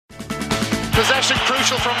Possession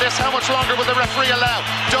crucial from this. How much longer will the referee allow?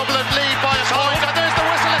 Dublin lead by a point, and there's the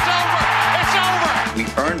whistle. It's over. It's over. We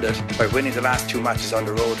earned it by winning the last 2 matches on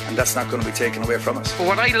the road, and that's not going to be taken away from us. But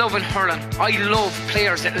what I love in hurling, I love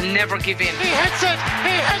players that will never give in. He hits it.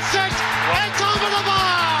 He hits it. It's over the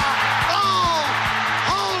bar. Oh,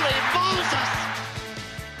 holy Moses.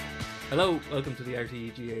 Hello, welcome to the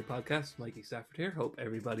RTEGA podcast. Mikey Stafford here. Hope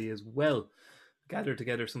everybody is well. Gathered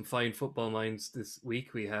together some fine football minds this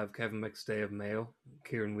week. We have Kevin McStay of Mayo,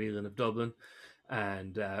 Kieran Whelan of Dublin,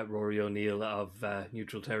 and Rory O'Neill of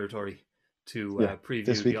Neutral Territory to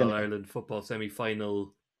preview the All-Ireland football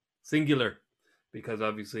semi-final singular, because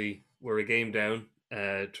obviously we're a game down.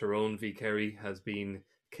 Tyrone v Kerry has been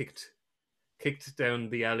kicked down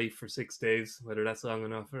the alley for 6 days. Whether that's long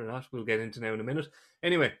enough or not, we'll get into now in a minute.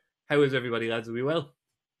 Anyway, how is everybody, lads? Are we well?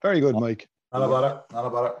 Very good, Mike. Not about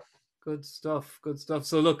it. Good stuff.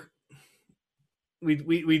 So look,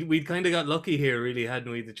 we kind of got lucky here, really,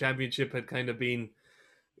 hadn't we? The championship had kind of been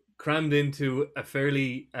crammed into a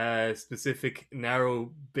fairly specific,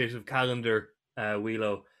 narrow bit of calendar,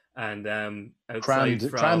 Wheelo, and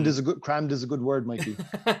crammed is a good word, Mikey.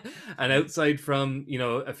 And outside from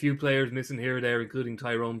a few players missing here or there, including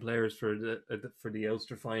Tyrone players for the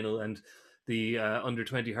Ulster final and the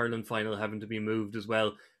under-20 hurling final having to be moved as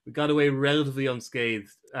well. We got away relatively unscathed,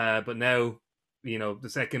 but now, the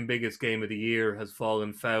second biggest game of the year has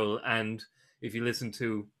fallen foul. And if you listen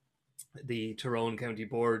to the Tyrone County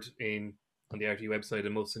Board on the RT website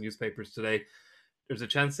and most of the newspapers today, there's a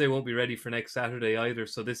chance they won't be ready for next Saturday either.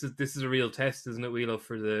 So this is a real test, isn't it, Wheelo,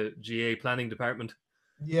 for the GA planning department?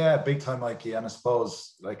 Yeah, big time, Mikey. And I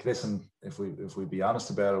suppose, listen, if we be honest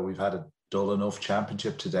about it, we've had a dull enough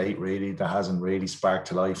championship to date, really, that hasn't really sparked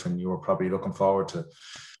to life, and you were probably looking forward to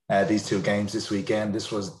these two games this weekend.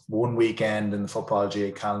 This was one weekend in the football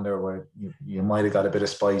GA calendar where you might have got a bit of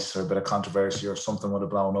spice or a bit of controversy, or something would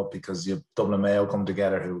have blown up, because you've Dublin and Mayo come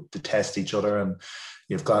together who detest each other, and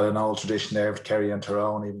you've got an old tradition there of Kerry and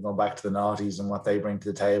Tyrone, even going back to the noughties and what they bring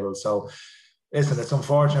to the table. So listen, it's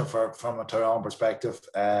unfortunate from a Tyrone perspective.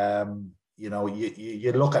 You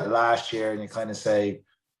look at last year and you kind of say,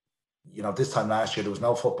 this time last year there was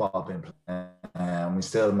no football being played, and we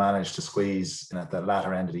still managed to squeeze at the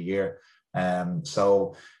latter end of the year.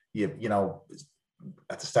 So at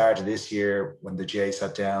the start of this year, when the GA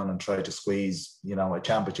sat down and tried to squeeze a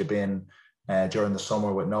championship in during the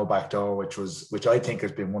summer with no backdoor, which I think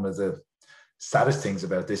has been one of the saddest things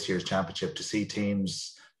about this year's championship, to see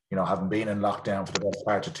teams having been in lockdown for the best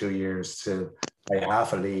part of 2 years to play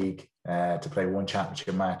half a league, to play one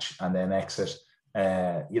championship match and then exit.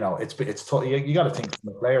 It's tough. You got to think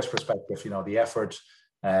from the player's perspective, the effort,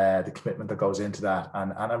 the commitment that goes into that,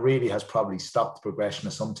 and it really has probably stopped the progression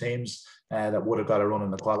of some teams that would have got a run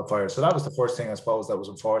in the qualifier. So that was the first thing, I suppose, that was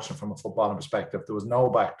unfortunate from a footballing perspective. There was no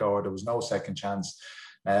backdoor, there was no second chance,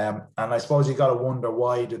 and I suppose you got to wonder,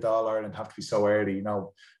 why did All Ireland have to be so early?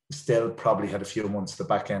 We still probably had a few months at the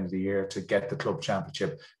back end of the year to get the club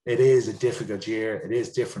championship. It is a difficult year. It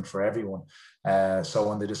is different for everyone. So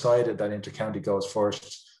when they decided that Intercounty goes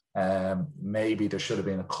first, maybe there should have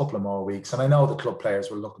been a couple of more weeks. And I know the club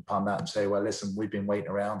players will look upon that and say, well, listen, we've been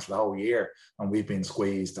waiting around for the whole year, and we've been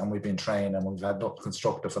squeezed, and we've been trained, and we've had nothing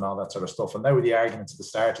constructive and all that sort of stuff. And there were the arguments at the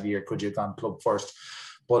start of the year, could you have gone club first?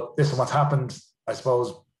 But listen, what's happened, I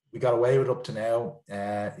suppose we got away with it up to now.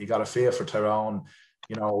 You got to feel for Tyrone.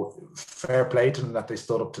 Fair play to them that they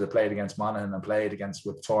stood up to the plate against Monaghan and played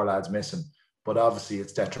with 4 lads missing. But obviously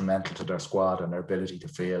it's detrimental to their squad and their ability to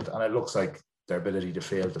field. And it looks like their ability to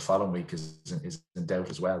field the following week is in doubt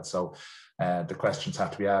as well. So the questions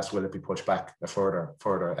have to be asked, will it be pushed back a further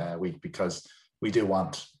week? Because we do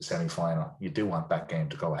want the semi-final. You do want that game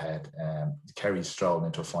to go ahead. Kerry's strolling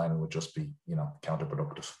into a final would just be,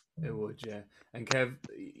 counterproductive. It would, yeah. And Kev,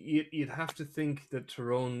 you'd have to think that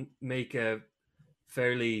Tyrone make a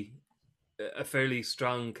fairly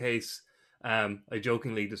strong case. I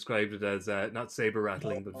jokingly described it as not saber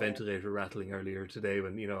rattling but ventilator rattling earlier today,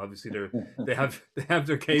 when obviously they have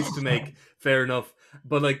their case to make. Fair enough,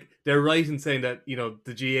 but they're right in saying that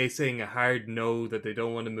the GA saying a hard no, that they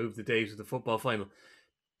don't want to move the date of the football final.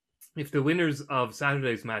 If the winners of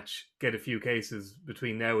Saturday's match get a few cases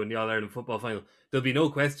between now and the All-Ireland football final, there'll be no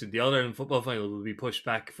question the All-Ireland football final will be pushed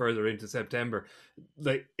back further into September.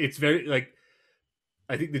 It's very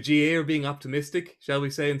I think the GA are being optimistic, shall we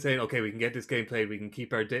say, and saying, okay, we can get this game played, we can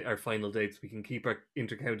keep our final dates, we can keep our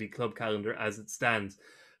intercounty club calendar as it stands.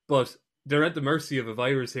 But they're at the mercy of a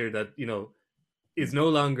virus here that, is no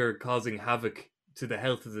longer causing havoc to the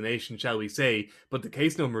health of the nation, shall we say, but the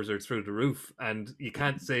case numbers are through the roof, and you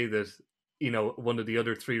can't say that one of the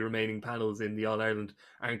other 3 remaining panels in the All-Ireland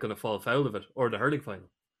aren't going to fall foul of it, or the hurling final.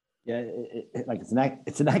 Yeah, it's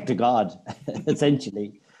an act of God,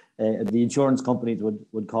 essentially. The insurance companies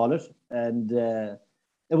would call it, and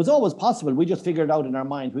it was always possible. We just figured out in our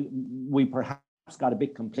mind. We perhaps got a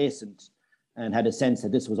bit complacent and had a sense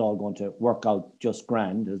that this was all going to work out just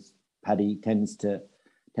grand, as Paddy tends to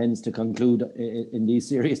conclude in these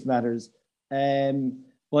serious matters.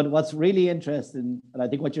 But what's really interesting, and I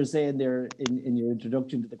think what you're saying there in your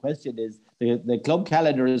introduction to the question, is the club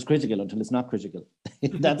calendar is critical until it's not critical.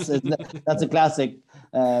 That's a classic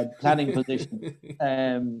planning position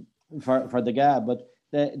for the GAA. But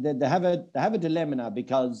they have a dilemma now,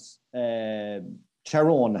 because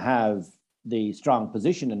Tyrone have the strong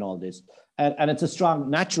position in all this, and it's a strong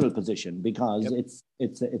natural position because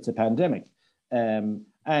it's a pandemic.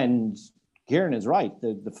 And Kieran is right.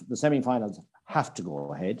 The semi-finals have to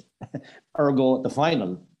go ahead. Ergo, the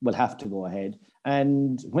final will have to go ahead.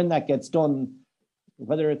 And when that gets done,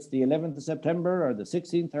 whether it's the 11th of September or the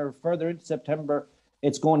 16th or further into September,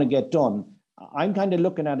 it's going to get done. I'm kind of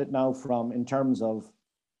looking at it now in terms of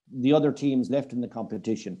the other teams left in the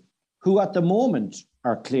competition, who at the moment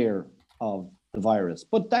are clear of the virus.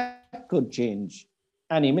 But that could change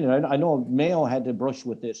any minute. I know Mayo had to brush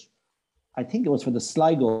with it. I think it was for the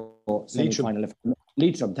Sligo semi-final.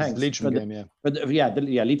 Leitrim, thanks. Leitrim game, yeah.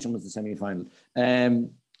 Leitrim was the semi-final.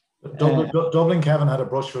 Dublin, Kevin, had a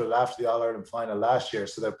brush with it after the All-Ireland final last year,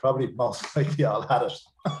 so they're probably most likely all had it.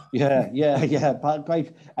 yeah,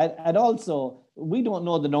 quite. And also, we don't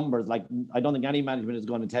know the numbers. Like, I don't think any management is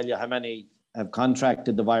going to tell you how many have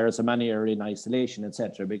contracted the virus, how many are in isolation,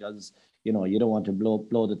 etc., because you don't want to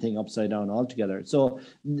blow the thing upside down altogether. So,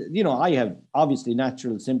 I have obviously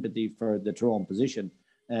natural sympathy for the Tyrone position.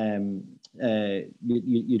 You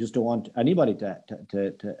just don't want anybody to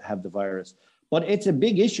have the virus. But it's a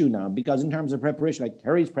big issue now, because in terms of preparation, like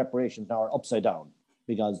Terry's preparations now are upside down,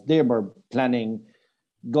 because they were planning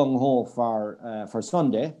gung-ho for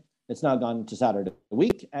Sunday. It's now gone to Saturday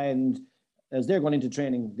week. And as they're going into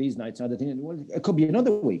training these nights, now they're thinking, well, it could be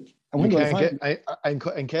another week. And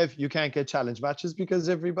Kev, you can't get challenge matches because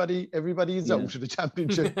everybody is out of the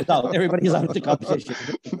championship. No, everybody's out of the competition.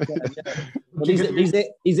 But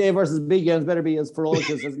these A versus B games better be as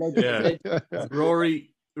ferocious as Rory,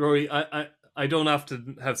 I don't have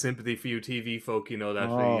to have sympathy for you TV folk, that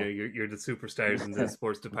you're the superstars in the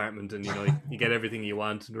sports department, and you get everything you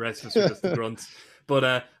want, and the rest of us are just the grunts.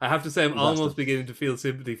 But I have to say, I'm almost beginning to feel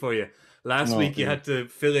sympathy for you. Last week you had to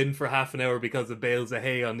fill in for half an hour because of bales of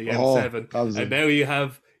hay on the M7, and now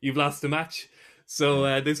you've lost a match.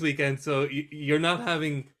 So this weekend, so you're not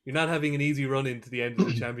having an easy run into the end of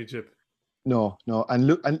the championship. No, and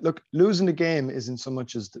look, losing the game isn't so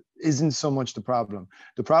much the problem.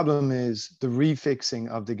 The problem is the refixing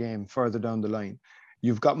of the game further down the line.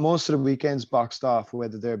 You've got most of the weekends boxed off,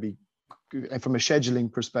 whether there be, from a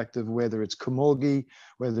scheduling perspective, whether it's Camogie,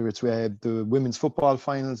 whether it's the women's football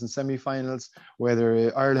finals and semi-finals,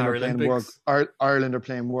 whether Ireland are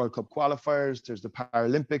playing World Cup qualifiers. There's the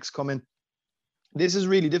Paralympics coming. This is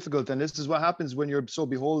really difficult, and this is what happens when you're so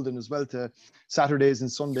beholden as well to Saturdays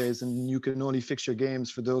and Sundays, and you can only fix your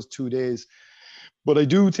games for those 2 days. But I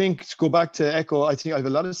do think, to go back to Echo, I think I have a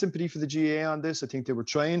lot of sympathy for the GAA on this. I think they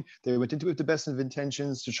went into it with the best of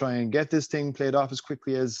intentions to try and get this thing played off as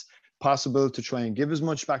quickly as possible, to try and give as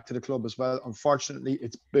much back to the club as well. Unfortunately,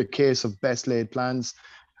 it's a case of best laid plans.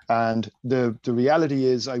 And the reality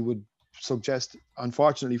is, I would suggest,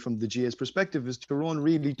 unfortunately, from the GA's perspective, is Tyrone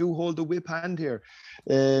really do hold the whip hand here.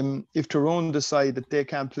 If Tyrone decide that they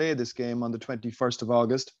can't play this game on the 21st of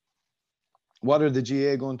August, what are the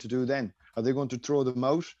GAA going to do then? Are they going to throw them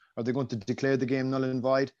out? Are they going to declare the game null and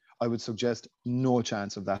void? I would suggest no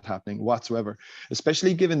chance of that happening whatsoever,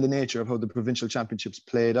 especially given the nature of how the provincial championships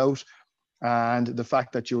played out, and the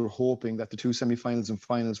fact that you're hoping that the 2 semi-finals and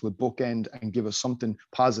finals would bookend and give us something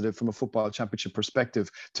positive from a football championship perspective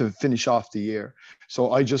to finish off the year.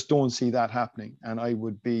 So I just don't see that happening. And I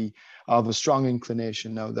would be of a strong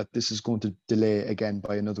inclination now that this is going to delay again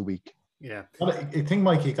by another week. Yeah. I think,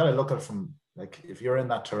 Mike, you got to look at it from, like, if you're in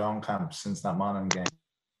that Tyrone camp since that Monaghan game,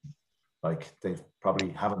 like, they probably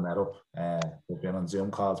haven't met up. They've been on Zoom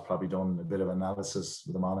calls, probably done a bit of analysis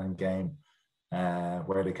with the Monaghan game,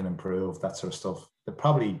 where they can improve, that sort of stuff. They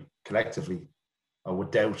probably collectively, I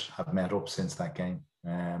would doubt, have met up since that game,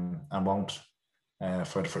 and won't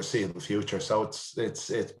for the foreseeable future. So it's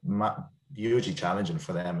hugely challenging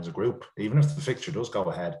for them as a group, even if the fixture does go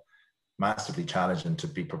ahead. Massively challenging to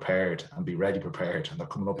be prepared and be ready prepared, and they're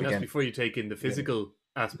coming up again. Before you take in the physical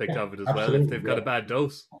aspect of it as well, if they've got a bad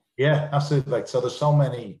dose. Yeah, absolutely. Like, so there's so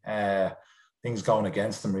many things going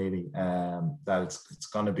against them really. That it's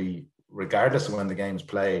going to be, regardless of when the game's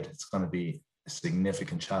played, it's going to be a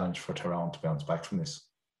significant challenge for Tyrone to bounce back from this.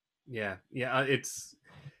 Yeah,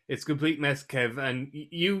 it's complete mess, Kev. And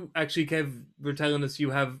you actually, Kev, were telling us you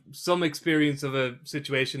have some experience of a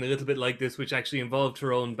situation a little bit like this, which actually involved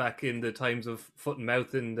Tyrone back in the times of foot and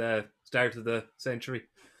mouth in the start of the century.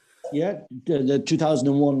 Yeah, the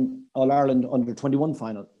 2001 All-Ireland Under-21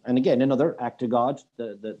 final. And again, another act of God,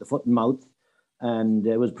 the foot and mouth. And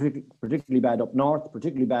it was particularly bad up north,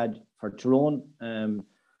 particularly bad for Tyrone.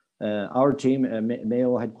 Our team,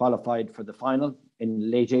 Mayo, had qualified for the final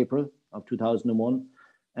in late April of 2001.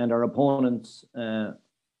 And our opponents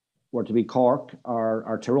were to be Cork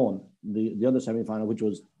or Tyrone. The other semi-final, which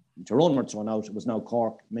was Tyrone were thrown out, it was now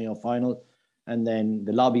Cork, Mayo final. And then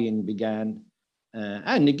the lobbying began.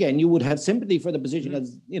 And again, you would have sympathy for the position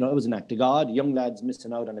as, it was an act of God, young lads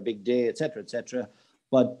missing out on a big day, etc., etc.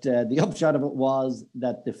 But the upshot of it was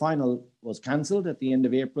that the final was cancelled at the end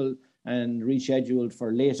of April and rescheduled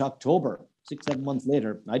for late October, 6-7 months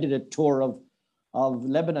later. I did a tour of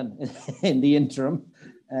Lebanon in the interim.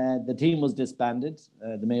 The team was disbanded,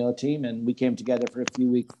 the Mayo team, and we came together for a few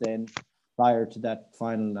weeks then prior to that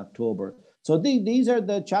final in October. So these are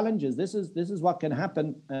the challenges. This is what can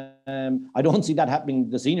happen. I don't see that happening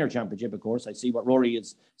the senior championship, of course. I see what Rory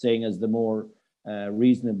is saying as the more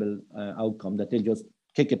reasonable outcome, that they'll just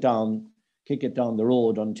kick it down the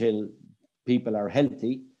road until people are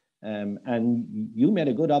healthy. And you made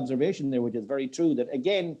a good observation there, which is very true, that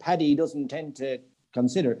again, Paddy doesn't tend to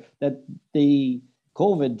consider that the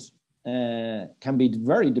COVID can be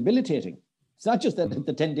very debilitating. It's not just that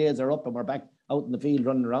the 10 days are up and we're back out in the field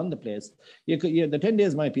running around the place. The 10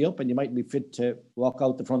 days might be up and you might be fit to walk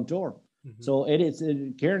out the front door. Mm-hmm. So it is,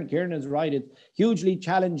 Kieran is right. It's hugely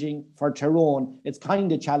challenging for Tyrone. It's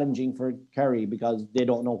kind of challenging for Kerry because they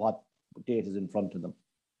don't know what date is in front of them.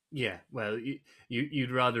 Yeah, well,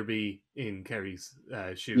 you'd rather be in Kerry's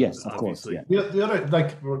shoes. Yes, of obviously. course. Yeah. The other,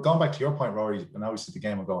 like, we're going back to your point, Rory, and obviously the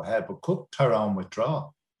game will go ahead, but could Tyrone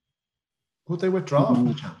withdraw? Could they withdraw from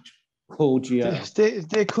the challenge? Coach, yeah.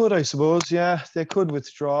 They could, I suppose. Yeah, they could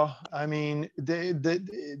withdraw. I mean,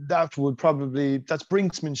 that would probably, that's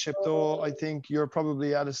brinksmanship, though. I think you're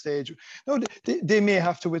probably at a stage. No, they may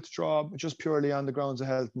have to withdraw just purely on the grounds of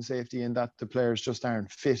health and safety, and that the players just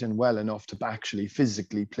aren't fit and well enough to actually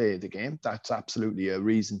physically play the game. That's absolutely a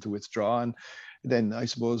reason to withdraw. And then I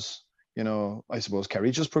suppose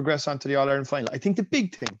Kerry just progress onto the All-Ireland final. I think the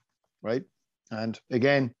big thing, right? And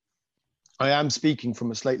again, I am speaking from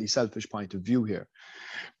a slightly selfish point of view here,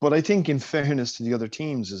 but I think in fairness to the other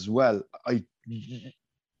teams as well, I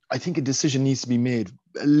think a decision needs to be made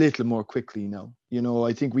a little more quickly now.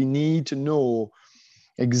 I think we need to know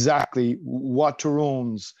exactly what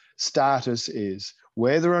Tyrone's status is,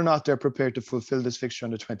 whether or not they're prepared to fulfill this fixture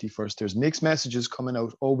on the 21st. There's mixed messages coming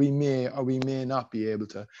out. Oh, we may or we may not be able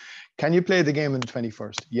to. Can you play the game on the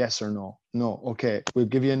 21st? Yes or no? No. Okay, we'll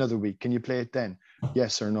give you another week. Can you play it then?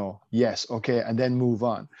 Yes or no? Yes. Okay, and then move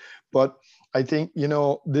on. But I think,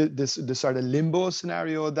 this sort of limbo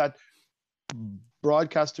scenario that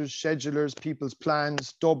broadcasters, schedulers, people's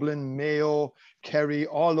plans, Dublin, Mayo, Kerry,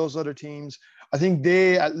 all those other teams, I think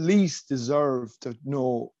they at least deserve to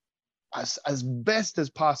know as best as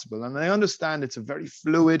possible. And I understand it's a very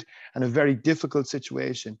fluid and a very difficult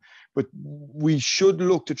situation, but we should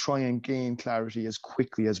look to try and gain clarity as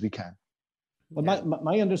quickly as we can. Well,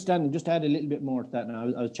 my understanding, just to add a little bit more to that now,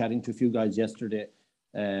 I was chatting to a few guys yesterday,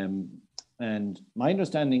 and my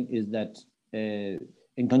understanding is that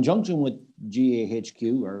in conjunction with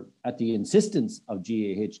GAHQ, or at the insistence of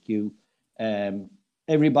GAHQ,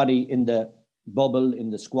 everybody in the bubble,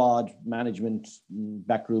 in the squad, management,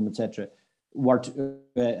 backroom, etc.,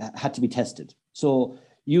 had to be tested. So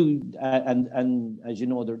and as you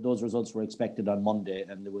know, those results were expected on Monday,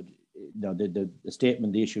 and they would, the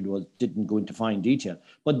statement they issued didn't go into fine detail.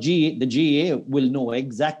 But the GAA will know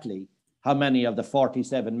exactly how many of the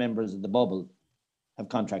 47 members of the bubble have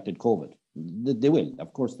contracted COVID. They will,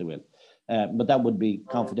 of course they will, but that would be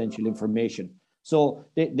confidential information. So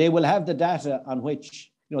they will have the data on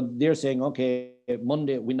which, they're saying, okay,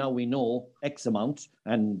 Monday we know X amount,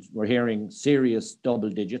 and we're hearing serious double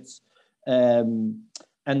digits. And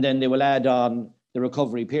then they will add on the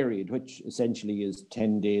recovery period, which essentially is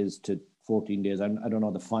 10 days to 14 days. I don't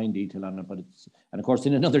know the fine detail on it, but and of course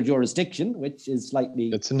in another jurisdiction, which is slightly...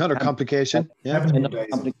 It's another complication. Yeah, another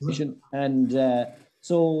complication. And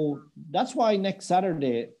so that's why next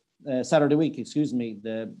Saturday week,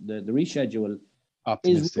 the reschedule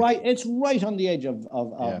is right. It's right on the edge of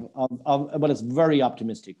well, it's very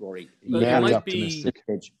optimistic, Rory. Well, it might be,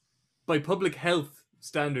 by public health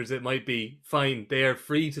standards, it might be fine. They are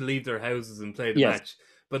free to leave their houses and play the match.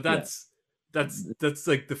 But that's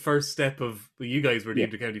like the first step of, well, you guys were the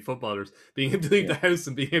inter-county footballers. Being able to leave the house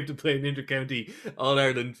and being able to play an inter-county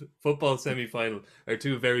All-Ireland football semi-final are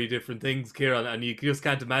two very different things, Kieran. And you just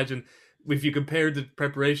can't imagine, if you compare the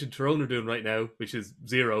preparation Tyrone are doing right now, which is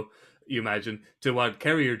zero, you imagine, to what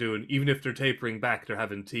Kerry are doing. Even if they're tapering back, they're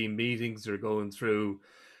having team meetings, they're going through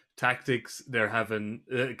tactics, they're having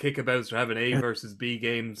kickabouts, they're having A versus B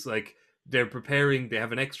games. Like, they're preparing, they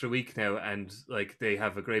have an extra week now, and like they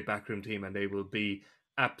have a great backroom team, and they will be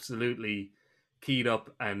absolutely keyed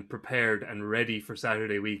up and prepared and ready for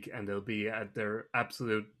Saturday week, and they'll be at their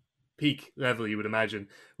absolute peak level, you would imagine.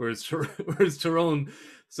 Whereas Tyrone,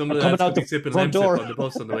 some of the lads could be sipping Lemsip on the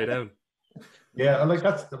bus on the way down. Yeah, like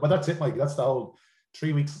that's it, Mike. That's the whole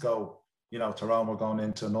 3 weeks ago. You know, Tyrone were going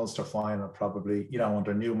into an Ulster final, probably, you know,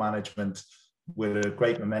 under new management with a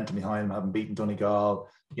great momentum behind them, having beaten Donegal.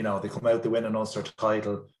 You know, they come out, they win an Ulster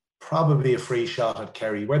title, probably a free shot at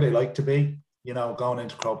Kerry, where they like to be, you know, going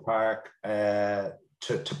into Croke Park, to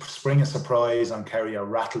spring a surprise on Kerry or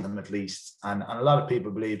rattle them at least. And a lot of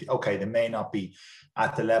people believe, okay, they may not be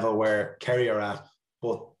at the level where Kerry are at,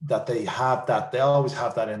 but that they have that, they always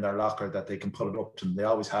have that in their locker, that they can pull it up to them. They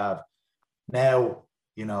always have. Now,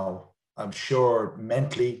 you know, I'm sure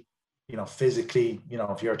mentally, you know, physically, you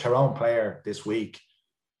know, if you're a Tyrone player this week,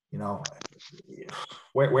 you know,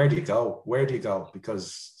 where do you go? Where do you go?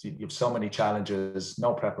 Because you have so many challenges,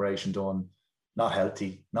 no preparation done, not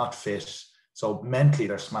healthy, not fit. So mentally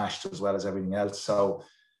they're smashed as well as everything else. So,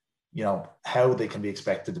 you know, how they can be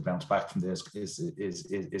expected to bounce back from this is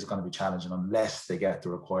going to be challenging unless they get the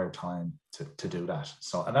required time to do that.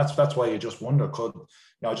 So, and that's why you just wonder, could, you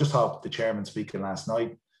know, I just hope the chairman speaking last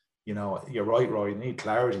night, you know, you're right, Roy, you need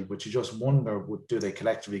clarity, but you just wonder, do they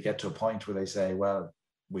collectively get to a point where they say, well,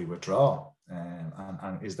 we withdraw,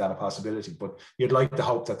 and is that a possibility? But you'd like to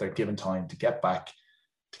hope that they're given time to get back,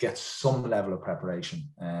 to get some level of preparation.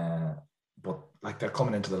 But like, they're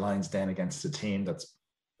coming into the lines then against a team that's,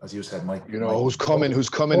 as you said, Mike, you know, who's coming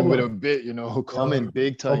with a bit, you know, coming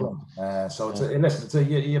big time. So listen,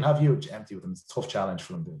 you'll have huge empty with them. It's a tough challenge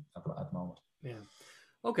for them at the moment. Yeah.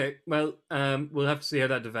 Okay, well, we'll have to see how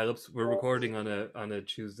that develops. We're recording on a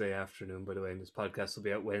Tuesday afternoon, by the way, and this podcast will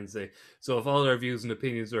be out Wednesday. So if all our views and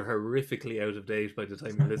opinions are horrifically out of date by the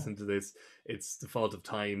time you listen to this, it's the fault of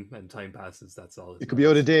time, and time passes. That's all. It could be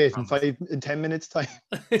out of date in 10 minutes time.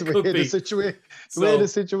 The way the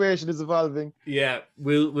situation is evolving. Yeah,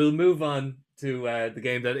 we'll move on to the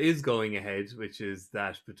game that is going ahead, which is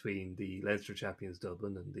that between the Leinster champions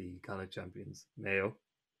Dublin and the Connacht champions Mayo.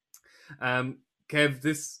 Kev,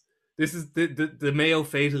 this is the Mayo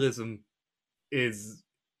fatalism is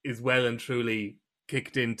well and truly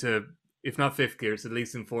kicked into, if not fifth gear, it's at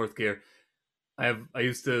least in fourth gear. I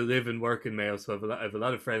used to live and work in Mayo, so I have a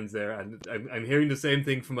lot of friends there, and I'm hearing the same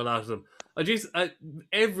thing from a lot of them.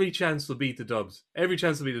 Every chance will beat the Dubs. Every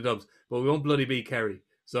chance will beat the Dubs, but we won't bloody beat Kerry.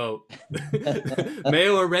 So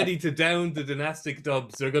Mayo are ready to down the dynastic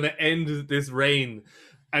Dubs. They're going to end this reign,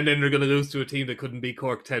 and then they're going to lose to a team that couldn't beat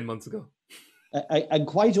Cork 10 months ago. I'm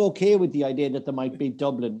quite okay with the idea that they might beat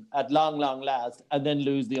Dublin at long last and then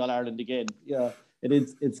lose the All-Ireland again. Yeah, it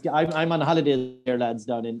is. I'm on holiday here, lads.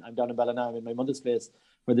 I'm down in Ballina in my mother's place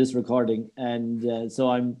for this recording, and so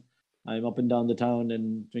I'm up and down the town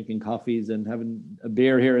and drinking coffees and having a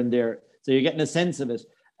beer here and there. So you're getting a sense of it.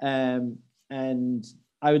 And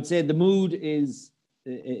I would say the mood is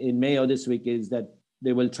in Mayo this week is that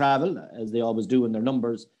they will travel, as they always do in their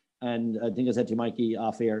numbers. And I think I said to Mikey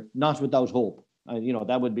off air, not without hope. You know,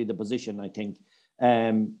 that would be the position, I think.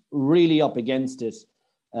 Really up against it.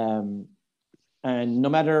 And no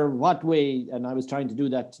matter what way, and I was trying to do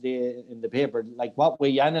that today in the paper, like what way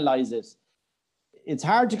you analyze it, it's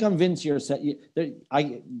hard to convince yourself.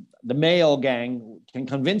 The Mayo gang can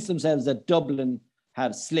convince themselves that Dublin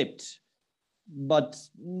have slipped. But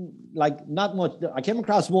like not much. I came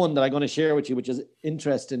across one that I'm going to share with you, which is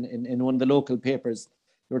interesting in one of the local papers.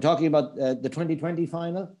 We're talking about the 2020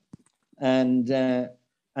 final and the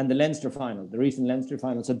Leinster final, the recent Leinster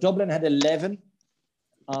final. So Dublin had 11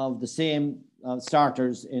 of the same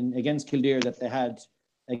starters against Kildare that they had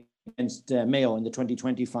against Mayo in the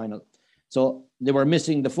 2020 final. So they were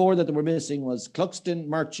missing, the four that they were missing was Cluxton,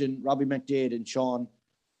 Merchant, Robbie McDade, and Sean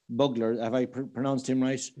Bugler. Have I pronounced him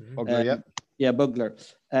right? Bugler, yeah. Yeah, Bugler.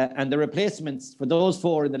 And the replacements for those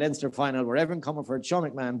four in the Leinster final were Evan Comerford, Sean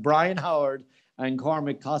McMahon, Brian Howard, and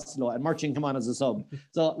Cormac Costello, and Merchant come on as a sub.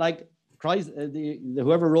 So, like,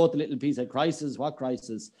 whoever wrote the little piece said, crisis, what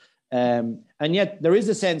crisis? And yet there is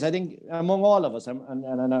a sense, I think, among all of us, and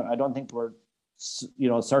I don't think we're, you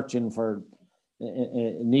know, searching for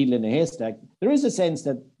needle in a haystack. There is a sense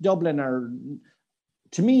that Dublin are,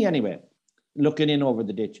 to me anyway, looking in over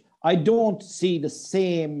the ditch. I don't see the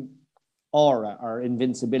same aura or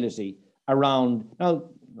invincibility around. Now,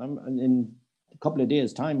 in a couple of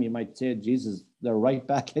days' time, you might say, Jesus, they're right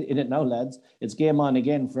back in it now, lads. It's game on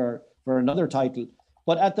again for another title.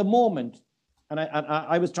 But at the moment, and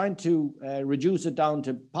I was trying to reduce it down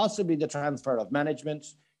to possibly the transfer of management.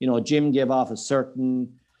 You know, Jim gave off a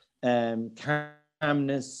certain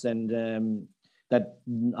calmness and that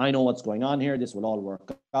I know what's going on here. This will all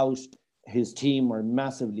work out. His team were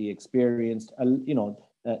massively experienced.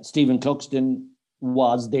 Stephen Cluxton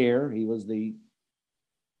was there. He was the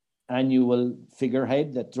annual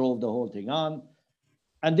figurehead that drove the whole thing on.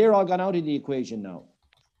 And they're all gone out of the equation now.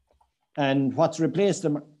 And what's replaced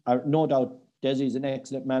them are no doubt Desi's an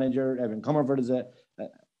excellent manager. Evan Comerford is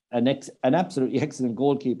an absolutely excellent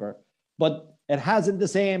goalkeeper. But it hasn't the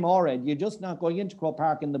same aura. You're just not going into Croke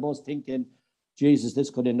Park in the bus thinking, Jesus, this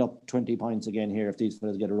could end up 20 points again here if these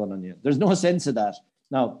fellas get a run on you. There's no sense of that.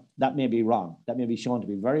 Now, that may be wrong. That may be shown to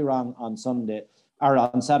be very wrong on Sunday or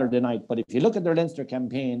on Saturday night. But if you look at their Leinster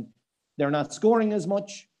campaign, they're not scoring as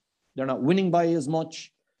much. They're not winning by as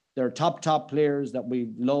much. They're top players that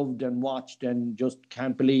we've loved and watched and just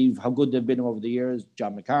can't believe how good they've been over the years.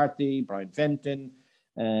 John McCarthy, Brian Fenton,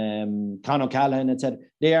 Con O'Callaghan, etc.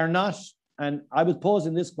 They are not, and I was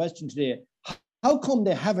posing this question today, how come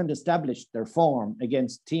they haven't established their form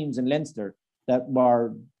against teams in Leinster that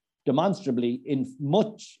were demonstrably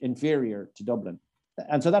much inferior to Dublin?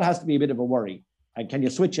 And so that has to be a bit of a worry. And can you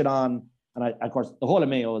switch it on? And of course, the whole of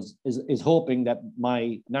Mayo is hoping that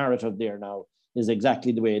my narrative there now is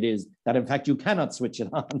exactly the way it is, that in fact you cannot switch it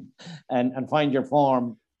on and find your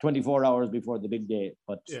form 24 hours before the big day.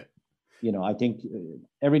 But, you know, I think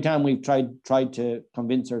every time we've tried to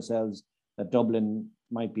convince ourselves that Dublin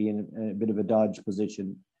might be in a bit of a dodge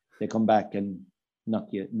position, they come back and knock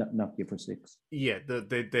you for six. Yeah,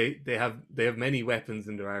 they have many weapons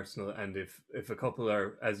in their arsenal, and if a couple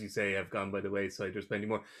are, as you say, have gone by the wayside, there's plenty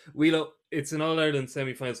more. It's an All-Ireland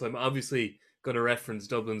semi-final, so I'm obviously going to reference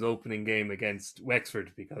Dublin's opening game against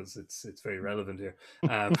Wexford because it's very relevant here.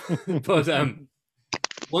 But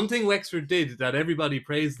one thing Wexford did that everybody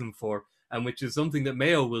praised them for, and which is something that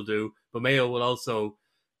Mayo will do, but Mayo will also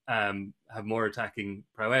have more attacking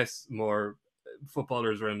prowess, more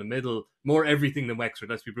footballers around the middle, more everything than Wexford,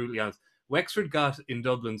 let's be brutally honest. Wexford got in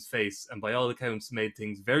Dublin's face and by all accounts made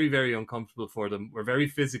things very, very uncomfortable for them. Were very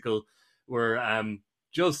physical, were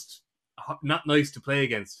just not nice to play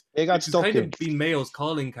against. They got stuck in. Kind of been Mayo's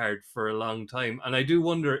calling card for a long time. And I do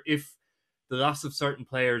wonder if the loss of certain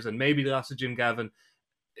players and maybe the loss of Jim Gavin,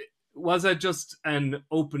 was that just an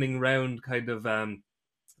opening round kind of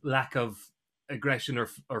lack of aggression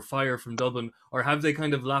or fire from Dublin, or have they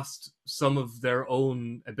kind of lost some of their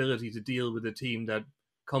own ability to deal with a team that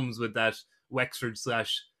comes with that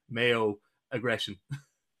Wexford/Mayo aggression?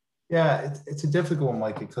 Yeah, it's a difficult one,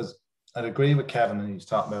 Mikey, because I'd agree with Kevin, and he's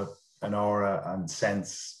talking about an aura and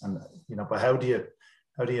sense, and but how do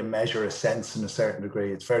you measure a sense in a certain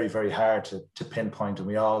degree? It's very, very hard to pinpoint, and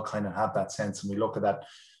we all kind of have that sense, and we look at that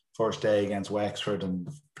first day against Wexford, and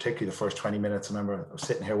particularly the first 20 minutes. I remember I was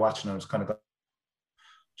sitting here watching, and I was kind of going,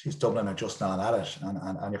 geez, Dublin are just not at it.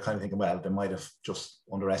 And you're kind of thinking, well, they might have just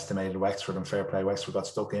underestimated Wexford, and fair play. Wexford got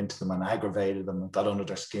stuck into them and aggravated them and got under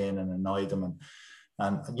their skin and annoyed them.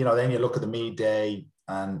 And then you look at the Meath day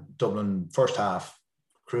and Dublin first half,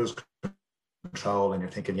 cruise control, and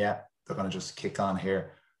you're thinking, yeah, they're going to just kick on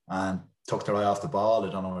here, and took their eye off the ball. They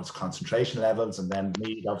don't know its concentration levels. And then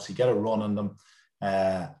Meath obviously get a run on them.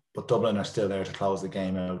 But Dublin are still there to close the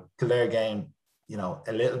game out. Kildare game,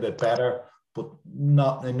 a little bit better, but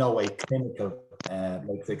not in no way clinical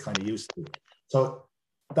like they kind of used to. So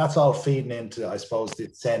that's all feeding into, I suppose, the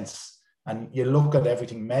sense. And you look at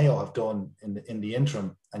everything Mayo have done in the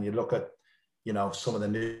interim, and you look at, some of the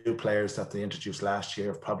new players that they introduced last year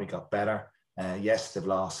have probably got better. Yes, they've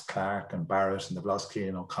lost Clark and Barrett, and they've lost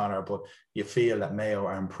Cian O'Connor, but you feel that Mayo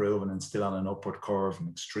are improving and still on an upward curve and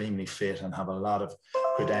extremely fit and have a lot of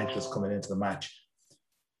credentials coming into the match.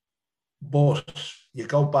 But you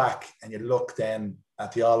go back and you look then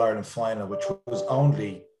at the All-Ireland final, which was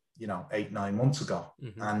only, 8-9 months ago.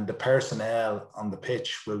 Mm-hmm. And the personnel on the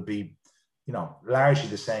pitch will be, largely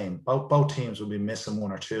the same. Both teams will be missing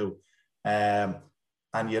one or two.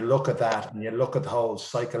 And you look at that, and you look at the whole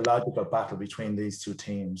psychological battle between these two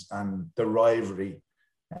teams and the rivalry.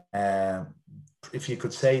 If you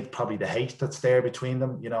could say probably the hate that's there between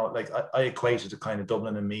them, I equated to kind of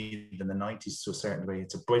Dublin and Meath in the 90s to a certain degree.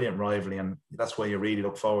 It's a brilliant rivalry, and that's why you really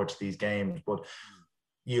look forward to these games. But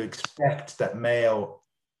you expect that Mayo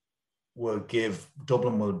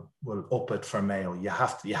Dublin will up it for Mayo. You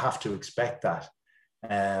have to expect that.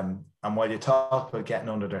 And while you talk about getting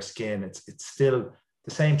under their skin, it's still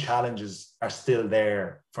the same challenges are still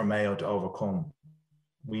there for Mayo to overcome.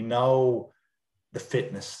 We know the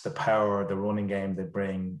fitness, the power, the running game they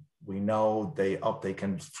bring. We know they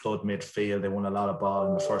can flood midfield. They won a lot of ball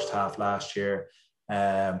in the first half last year.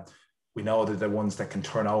 We know that they're ones that can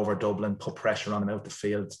turn over Dublin, put pressure on them out the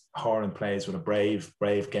field. Horan plays with a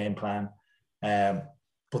brave game plan.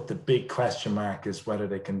 But the big question mark is whether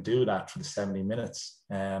they can do that for the 70 minutes.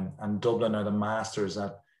 And Dublin are the masters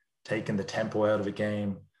at taking the tempo out of a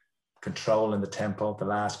game, controlling the tempo the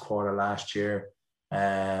last quarter last year,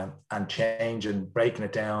 and changing, breaking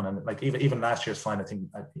it down. And like even last year's final, I think,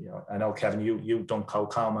 I know, Kevin, you've done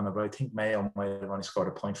co-comment, but I think Mayo might have only scored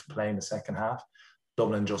a point for play in the second half.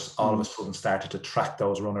 Dublin just all of a sudden started to track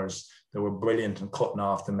those runners. They were brilliant in cutting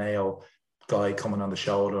off the Mayo guy coming on the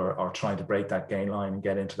shoulder or trying to break that gain line and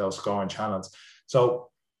get into those scoring channels. So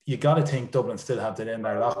you got to think Dublin still have it in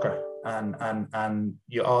their locker, and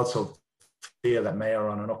you also feel that Mayo are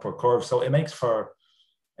on an upward curve. So it makes for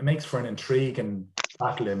an intriguing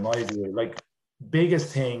battle in my view. Like,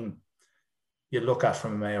 biggest thing you look at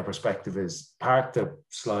from a Mayo perspective is part the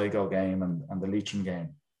Sligo game and the Leitrim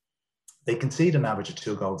game. They concede an average of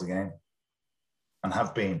 2 goals a game and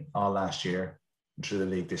have been all last year and through the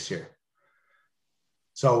league this year.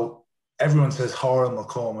 So everyone says Horan will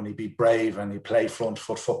come and he'd be brave and he'd play front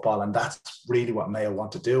foot football, and that's really what Mayo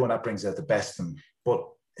want to do, and that brings out the best in them. But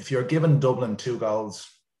if you're giving Dublin 2 goals,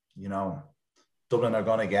 Dublin are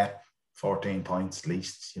going to get 14 points at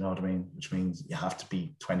least, you know what I mean? Which means you have to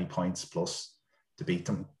be 20 points plus to beat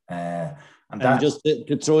them. And just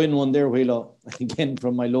to throw in one there, Wheelo, again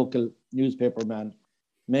from my local newspaper man,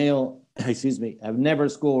 Mayo, have never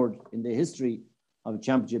scored in the history of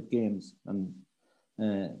championship games, and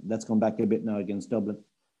that's come back a bit now against Dublin.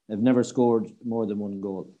 They've never scored more than 1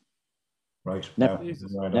 goal. Right. Never.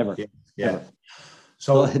 Never. Yeah.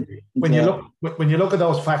 So when you look at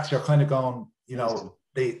those facts, you're kind of going,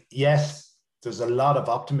 there's a lot of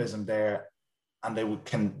optimism there, and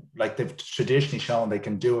they've traditionally shown they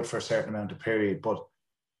can do it for a certain amount of period, but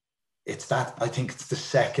I think it's the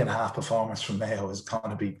second half performance from Mayo is going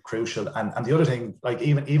to be crucial. And the other thing, like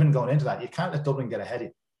even going into that, you can't let Dublin get ahead of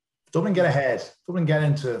you. If Dublin get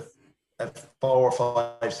into a 4,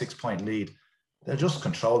 5, 6 point lead, they'll just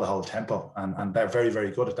control the whole tempo, and they're very, very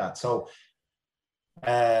good at that. So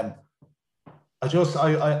I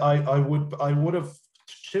would have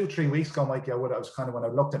 2-3 weeks ago, Mikey, when I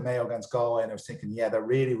looked at Mayo against Galway, and I was thinking, yeah, they're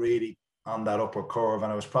really, really on that upward curve.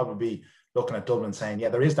 And I was probably looking at Dublin saying, yeah,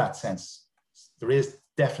 there is that sense.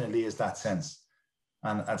 Definitely is that sense.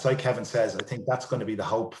 And it's like Kevin says, I think that's going to be the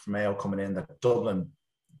hope for Mayo coming in, that Dublin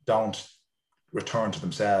don't return to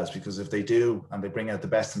themselves, because if they do and they bring out the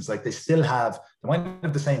best things, like they might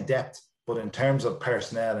have the same depth, but in terms of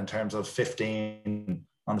personnel, in terms of 15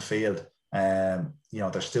 on the field,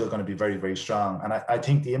 they're still going to be very, very strong. And I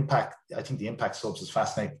think the impact subs is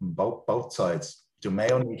fascinating from both sides. Do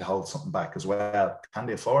Mayo need to hold something back as well? Can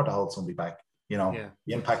they afford to hold somebody back? The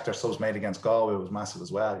impact their subs made against Galway was massive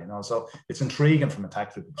as well. So it's intriguing from a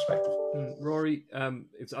tactical perspective. Rory,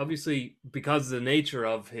 it's obviously because of the nature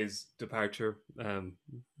of his departure,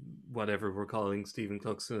 whatever we're calling Stephen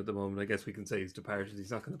Cluxton at the moment, I guess we can say he's departed.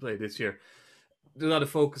 He's not going to play this year. There's a lot of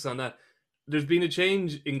focus on that. There's been a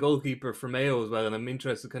change in goalkeeper for Mayo as well, and I'm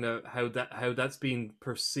interested kind of how that's been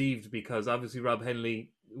perceived, because obviously Rob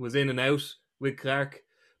Henley was in and out with Clark,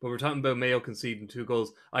 but we're talking about Mayo conceding 2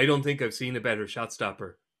 goals. I don't think I've seen a better shot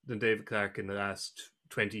stopper than David Clark in the last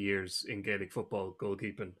 20 years in Gaelic football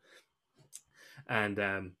goalkeeping. And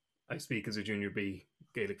I speak as a Junior B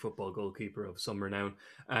Gaelic football goalkeeper of some renown.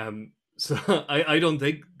 So I don't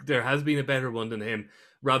think there has been a better one than him.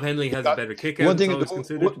 Rob Henley has a better kick out.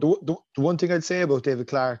 The one thing I'd say about David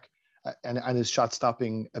Clark and his shot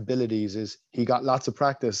stopping abilities is he got lots of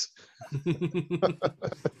practice. he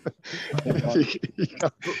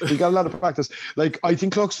got a lot of practice. Like, I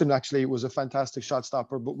think Cluxton actually was a fantastic shot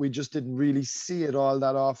stopper, but we just didn't really see it all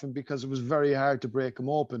that often because it was very hard to break him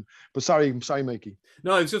open. But sorry, Mikey.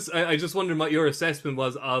 No, it's just I just wondered what your assessment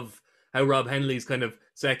was of how Rob Henley's kind of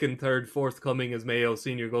second, third, fourth coming as Mayo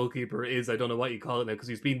senior goalkeeper is. I don't know what you call it now, because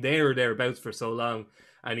he's been there or thereabouts for so long,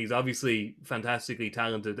 and he's obviously fantastically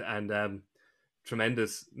talented and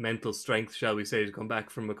tremendous mental strength, shall we say, to come back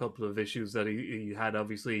from a couple of issues that he had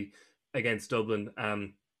obviously against Dublin.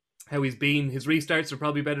 How he's been, his restarts are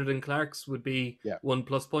probably better than Clark's, would be 1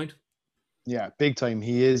 plus point. Yeah, big time.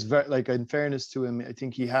 He is very, like, in fairness to him, I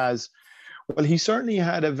think he has Well, he certainly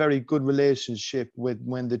had a very good relationship with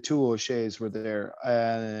when the two O'Sheas were there,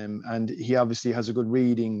 and he obviously has a good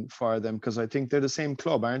reading for them because I think they're the same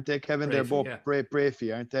club, aren't they, Kevin? Brafey, they're both yeah.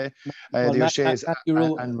 Brafey, aren't they? Well, The O'Sheas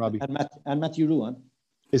and Robbie. And Matthew Ruan.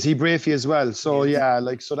 Is he Brafey as well? So Yes. yeah,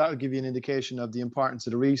 like so that'll give you an indication of the importance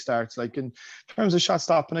of the restarts. Like in terms of shot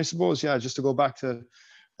stop, and I suppose just to go back to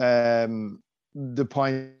the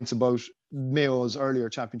points about Mayo's earlier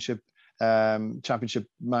championship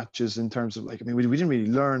matches in terms of we didn't really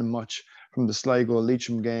learn much from the Sligo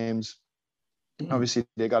Leitrim games. Obviously,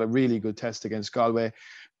 they got a really good test against Galway,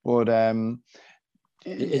 but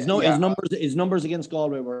his numbers against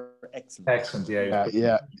Galway were excellent. Excellent,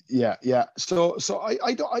 yeah. So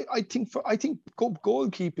I think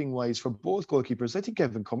goalkeeping wise for both goalkeepers, I think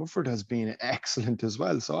Kevin Comerford has been excellent as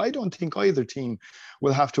well. So I don't think either team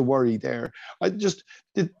will have to worry there. I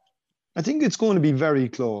think it's going to be very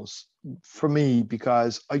close for me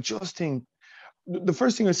because I just think the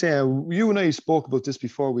first thing I say, you and I spoke about this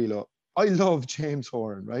before, Wheelo. I love James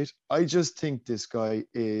Horan, right? I just think this guy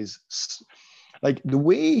is like the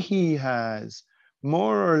way he has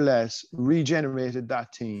more or less regenerated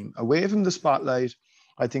that team away from the spotlight.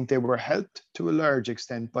 I think they were helped to a large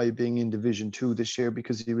extent by being in Division 2 this year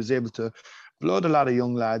because he was able to blood a lot of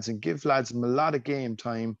young lads and give lads a lot of game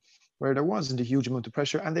time where there wasn't a huge amount of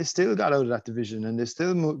pressure, and they still got out of that division and they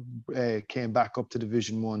still came back up to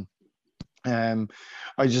Division 1.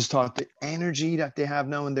 I just thought the energy that they have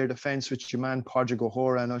now in their defence with your man Padraig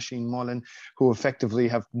O'Hora and Oisin Mullen, who effectively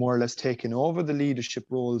have more or less taken over the leadership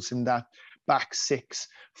roles in that back six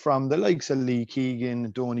from the likes of Lee Keegan,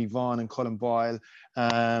 Donny Vaughan and Colin Boyle.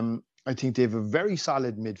 I think they have a very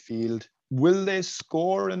solid midfield. Will they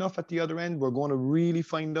score enough at the other end? We're going to really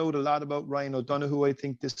find out a lot about Ryan O'Donoghue, I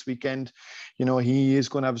think, this weekend. He is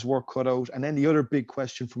going to have his work cut out. And then the other big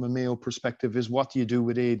question from a Mayo perspective is what do you do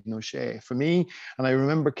with Aidan O'Shea? For me, and I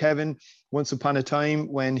remember, Kevin, once upon a time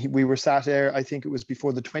when we were sat there, I think it was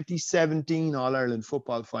before the 2017 All-Ireland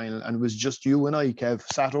football final, and it was just you and I, Kev,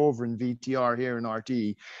 sat over in VTR here in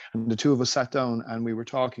RT, and the two of us sat down and we were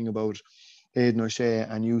talking about Aidan O'Shea,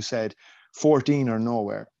 and you said 14 or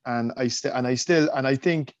nowhere. And I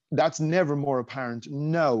think that's never more apparent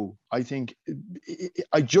now. I think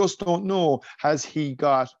I just don't know, has he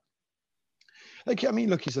got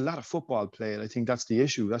he's a lot of football play, and I think that's the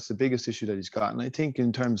issue. That's the biggest issue that he's got. And I think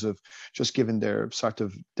in terms of just giving their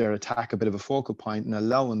attack a bit of a focal point and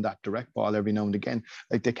allowing that direct ball every now and again,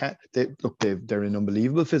 they're in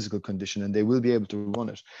unbelievable physical condition and they will be able to run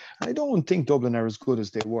it. And I don't think Dublin are as good as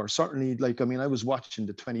they were. Certainly, I was watching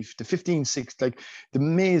the 15-6. The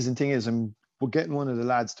amazing thing is we're getting one of the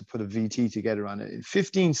lads to put a VT together on it. In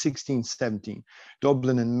 15, 16, 17,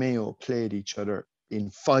 Dublin and Mayo played each other in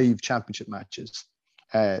 5 championship matches,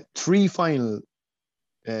 3 final.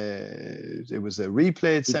 It was a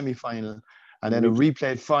replayed semi-final, and then a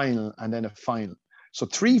replayed final, and then a final. So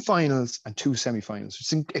 3 finals and 2 semi-finals.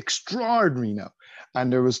 It's extraordinary now,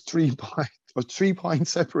 and there was 3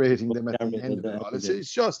 points separating them at the end of it all.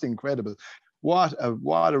 It's just incredible. What a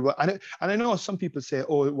and I know some people say,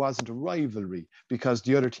 oh, it wasn't a rivalry because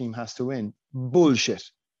the other team has to win. Bullshit.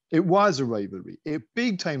 It was a rivalry.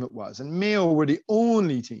 Big time it was. And Mayo were the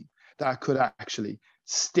only team that could actually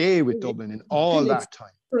stay with Dublin in all that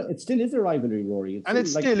time. It still is a rivalry, Rory.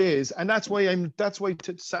 Still is. And that's why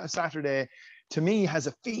Saturday, to me, has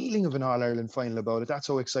a feeling of an All-Ireland final about it. That's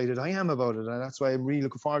how excited I am about it. And that's why I'm really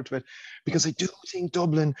looking forward to it. Because I do think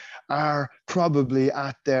Dublin are probably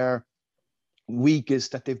at their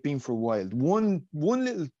weakest that they've been for a while. One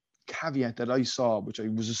little caveat that I saw, which I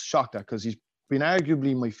was just shocked at, because he's been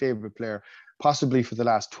arguably my favourite player, possibly for the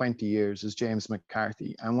last 20 years, is James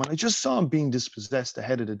McCarthy. And when I just saw him being dispossessed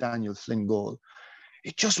ahead of the Daniel Flynn goal,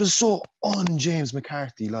 it just was so un-James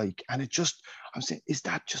McCarthy-like. And I'm saying, is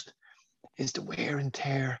the wear and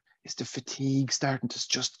tear, is the fatigue starting to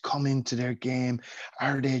just come into their game?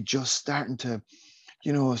 Are they just starting to,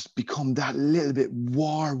 become that little bit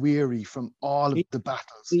war-weary from all of the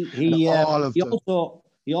battles? He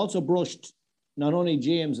also brushed not only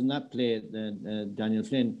James in that play, Daniel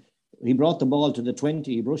Flynn, he brought the ball to the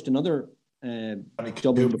 20. He brushed another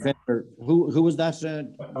double defender. Who was that?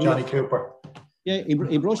 Johnny Cooper. Yeah,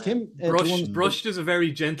 he brushed him. Brushed is a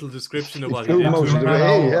very gentle description of what he did.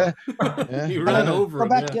 He ran over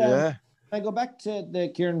him. I go back to the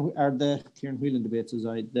Kieran Whelan debates,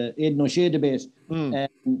 the Aidan O'Shea debate, and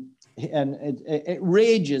it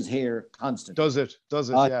rages here constantly. Does it?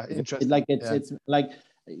 Yeah, interesting. It's like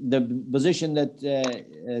the position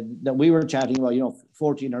that we were chatting about,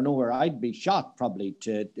 14 or nowhere. I'd be shocked probably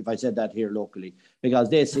if I said that here locally, because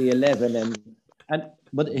they say 11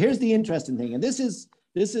 but here's the interesting thing, and this is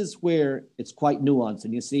this is where it's quite nuanced,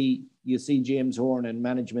 and you see James Horn and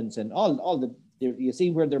management and you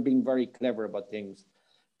see where they're being very clever about things.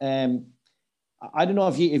 I don't know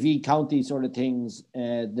if you count these sort of things.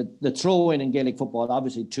 The throw in Gaelic football,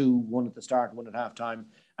 obviously 2, 1 at the start, 1 at halftime,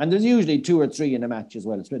 and there's usually 2 or 3 in a match as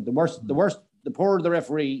well. It's the poorer the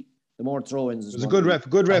referee, the more throw-ins. It was a good ref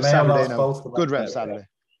Saturday now. Good ref Saturday.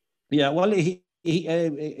 Yeah, well, he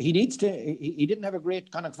needs to. He didn't have a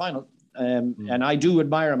great Connacht final, and I do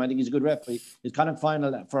admire him. I think he's a good referee. His Connacht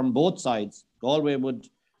final from both sides, Galway would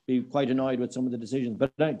be quite annoyed with some of the decisions,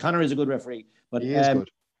 but Conor is a good referee. But he is good.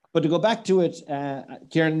 But to go back to it,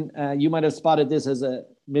 Kieran, you might have spotted this as a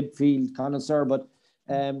midfield connoisseur, but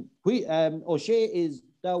O'Shea is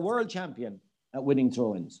the world champion at winning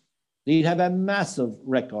throw-ins. He'd have a massive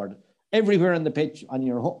record everywhere on the pitch, on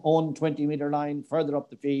your own 20-metre line, further up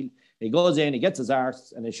the field. He goes in, he gets his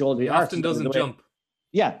arse, and his shoulder. He often doesn't jump.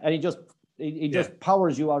 Yeah, and he just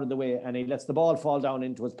powers you out of the way, and he lets the ball fall down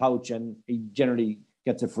into his pouch, and he generally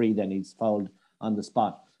gets a free. Then he's fouled on the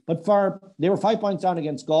spot. But they were 5 points down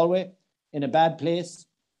against Galway in a bad place,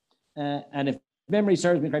 and if memory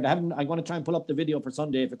serves me correct, I'm going to try and pull up the video for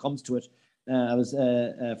Sunday if it comes to it.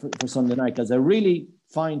 For Sunday night, because a really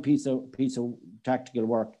fine piece of tactical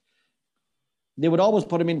work. They would always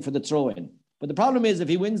put him in for the throw-in, but the problem is if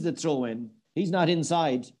he wins the throw-in, he's not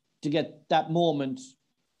inside to get that moment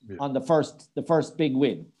on the first big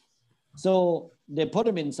win. So they put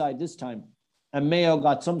him inside this time, and Mayo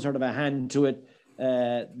got some sort of a hand to it.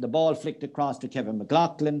 The ball flicked across to Kevin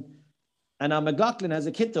McLaughlin, and now McLaughlin has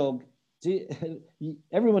a kit dog. See,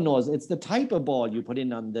 everyone knows it's the type of ball you put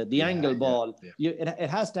in on the angle ball. Yeah.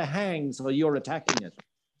 It has to hang so you're attacking it.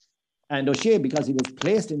 And O'Shea, because he was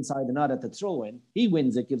placed inside and not at the throw-in, he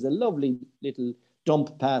wins it, gives a lovely little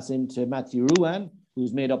dump pass into Matthew Ruan,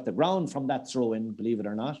 who's made up the ground from that throw-in, believe it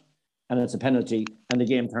or not. And it's a penalty, and the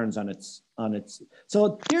game turns on its.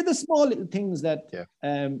 So they're the small little things that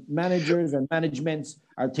managers and managements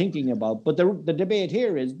are thinking about. But the debate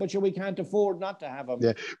here is, but we can't afford not to have them.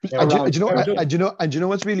 Yeah, and you know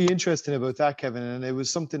what's really interesting about that, Kevin, and it was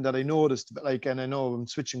something that I noticed. And I know I'm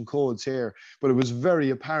switching codes here, but it was very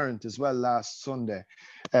apparent as well last Sunday.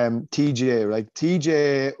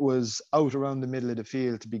 TJ was out around the middle of the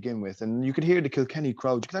field to begin with, and you could hear the Kilkenny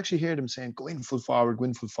crowd. You could actually hear them saying, "Go in full forward, go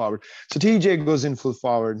in full forward." So TJ goes in full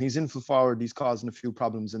forward, and he's in full forward. He's causing a few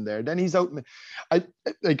problems in there. Then he's out.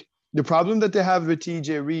 The problem that they have with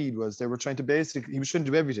TJ Reid was he was trying to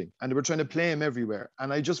do everything, and they were trying to play him everywhere.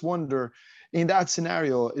 And I just wonder, in that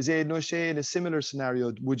scenario, is Aidan O'Shea in a similar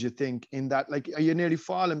scenario, would you think, in that, are you nearly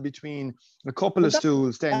falling between a couple of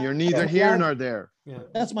stools then? You're neither here nor there. Yeah.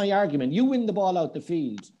 That's my argument. You win the ball out the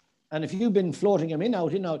field, and if you've been floating him in,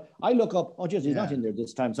 out, I look up, he's not in there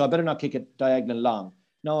this time, so I better not kick it diagonal long.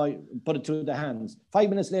 No, I put it through the hands. 5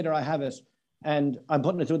 minutes later, I have it, and I'm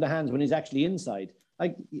putting it through the hands when he's actually inside.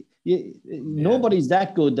 Nobody's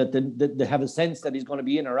that good that they have a sense that he's going to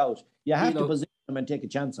be in or out. You have to position him and take a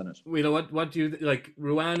chance on it. What do you like?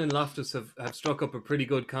 Ruan and Loftus have struck up a pretty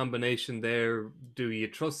good combination there. Do you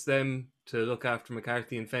trust them to look after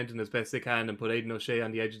McCarthy and Fenton as best they can and put Aidan O'Shea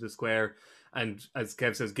on the edge of the square? And as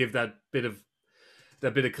Kev says, give that bit of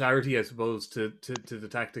clarity, I suppose, to the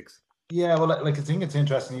tactics. Yeah, well, I think it's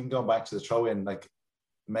interesting. Even going back to the throw-in,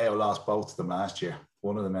 Mayo lost both of them last year.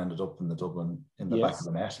 One of them ended up in the back of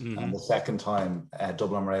the net. Mm-hmm. And the second time,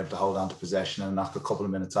 Dublin were able to hold on to possession and knock a couple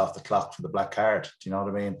of minutes off the clock for the black card. Do you know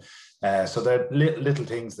what I mean? So there are little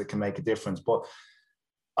things that can make a difference. But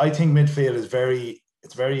I think midfield is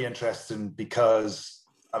very interesting because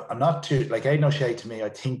I'm not too, Aidan O'Shea to me, I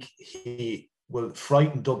think he will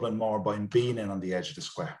frighten Dublin more by him being in on the edge of the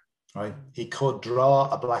square, right? He could draw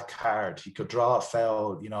a black card. He could draw a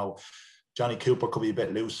foul, Johnny Cooper could be a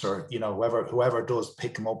bit looser, whoever does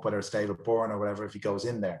pick him up, whether it's David Byrne or whatever, if he goes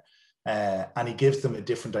in there. And he gives them a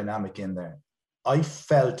different dynamic in there. I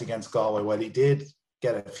felt against Galway, while he did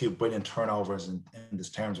get a few brilliant turnovers in this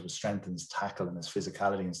terms of his strength and his tackle and his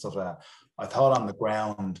physicality and stuff like that, I thought on the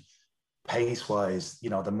ground, pace-wise,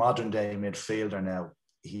 the modern-day midfielder now,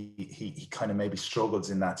 he kind of maybe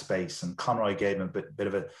struggles in that space. And Conroy gave him a bit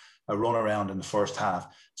of a run around in the first half.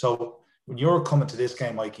 So when you're coming to this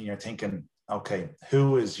game, Mike, and you're thinking, okay,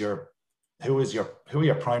 who are your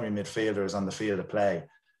primary midfielders on the field of play?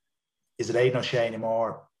 Is it Aidan O'Shea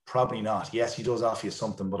anymore? Probably not. Yes, he does offer you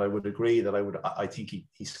something, but I would agree that I think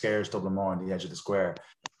he scares Dublin more on the edge of the square.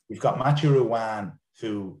 We've got Matthew Ruan,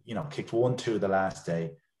 who kicked 1-2 the last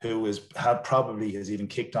day, who has even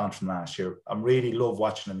kicked on from last year. I really love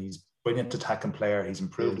watching him. He's a brilliant attacking player. He's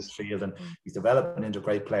improved his field and he's developing into a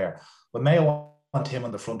great player. But Mayo want him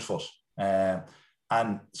on the front foot.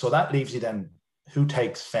 And so that leaves you then who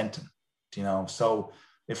takes Fenton? So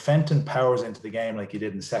if Fenton powers into the game like he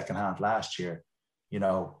did in the second half last year,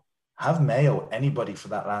 have Mayo, anybody for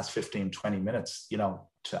that last 15, 20 minutes,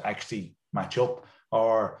 to actually match up.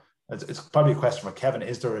 Or it's probably a question for Kevin.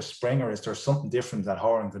 Is there a spring, or is there something different that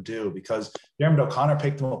Horan could do? Because Dermot O'Connor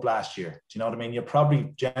picked him up last year. Do you know what I mean? You'll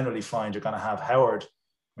probably generally find you're going to have Howard,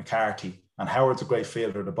 McCarthy, and Howard's a great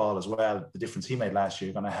fielder of the ball as well. The difference he made last year,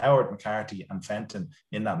 you're going to Howard, McCarthy and Fenton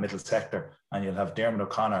in that middle sector, and you'll have Dermot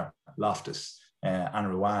O'Connor, Loftus and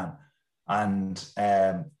Ruan. And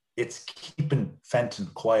it's keeping Fenton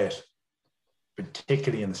quiet,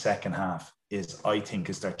 particularly in the second half, I think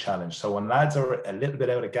is their challenge. So when lads are a little bit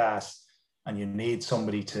out of gas and you need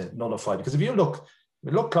somebody to nullify, because if you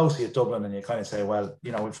look closely at Dublin and you kind of say, well,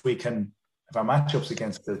 if our matchups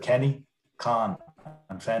against Kilkenny, Con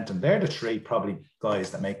and Fenton, they're the three probably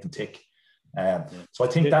guys that make them tick. So I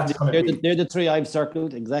think that's going to be... They're the three I've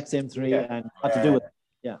circled, exact same three, and what to do with it.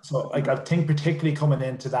 Yeah. So I think particularly coming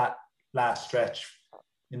into that last stretch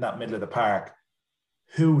in that middle of the park,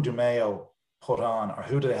 who do Mayo put on, or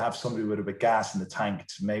who do they have somebody with a bit of gas in the tank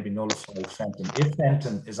to maybe nullify Fenton if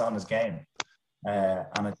Fenton is on his game?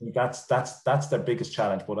 And I think that's their biggest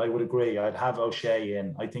challenge. But I would agree, I'd have O'Shea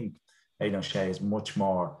in. I think Aidan O'Shea is much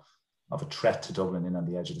more of a threat to Dublin in on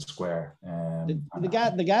the edge of the square.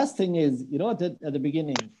 The gas thing is, at the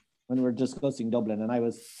beginning when we were discussing Dublin, and I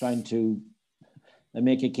was trying to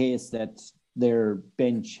make a case that their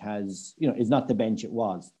bench is not the bench it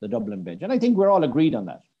was, the Dublin bench, and I think we're all agreed on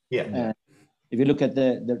that. Yeah. If you look at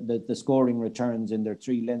the scoring returns in their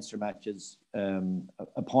three Leinster matches,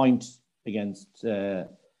 a point against Kildare,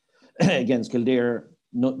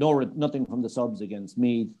 nothing from the subs against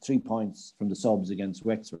Meath, 3 points from the subs against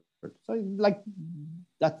Wexford. So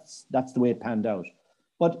that's the way it panned out.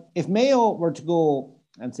 But if Mayo were to go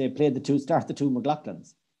and say start the two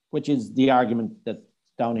McLaughlins, which is the argument that's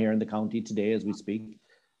down here in the county today as we speak,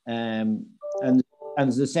 and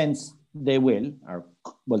there's a sense they will, or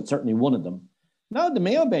well, certainly one of them. Now the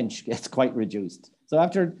Mayo bench gets quite reduced. So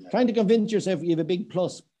after trying to convince yourself you have a big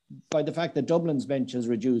plus by the fact that Dublin's bench has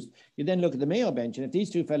reduced, you then look at the Mayo bench, and if these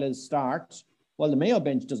two fellas start, well, the Mayo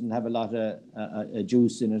bench doesn't have a lot of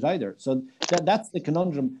juice in it either. So that's the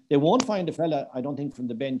conundrum. They won't find a fella, I don't think, from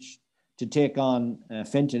the bench to take on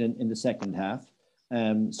Fenton in the second half.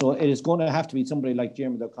 So it is going to have to be somebody like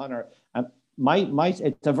Dermot O'Connor. And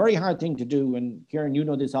it's a very hard thing to do, and Kieran, you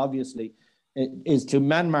know this obviously, is to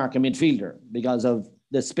man-mark a midfielder because of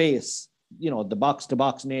the space, the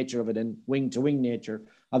box-to-box nature of it and wing-to-wing nature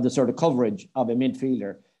of the sort of coverage of a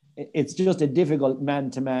midfielder. It's just a difficult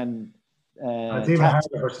man-to-man it's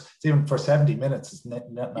even for 70 minutes. It's not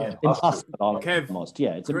impossible. Kev, almost.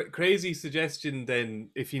 Yeah, it's a crazy suggestion. Then,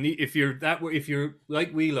 if you're like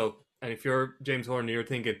Wheelo, and if you're James Horan, you're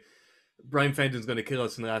thinking Brian Fenton's going to kill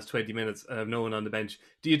us in the last 20 minutes and have no one on the bench.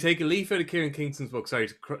 Do you take a leaf out of Kieran Kingston's book? Sorry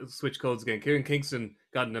to switch codes again. Kieran Kingston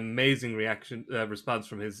got an amazing response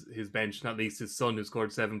from his bench, not least his son, who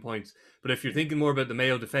scored 7 points. But if you're thinking more about the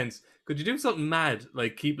Mayo defence, could you do something mad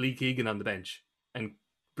like keep Lee Keegan on the bench and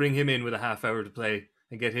bring him in with a half hour to play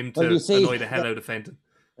and get him to annoy the hell out of Fenton?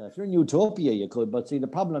 If you're in Utopia, you could. But see, the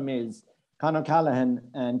problem is Conor Callaghan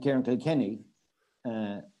and Kieran Kilkenny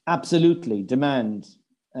absolutely demand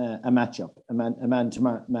a matchup, a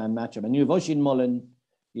man-to-man matchup. And you have Oisin Mullen,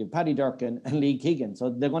 you have Paddy Durkin and Lee Keegan. So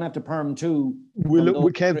they're going to have to perm two.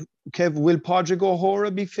 Kev, will Padraig O'Hora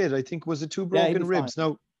be fit? I think was it 2 broken ribs. Fine.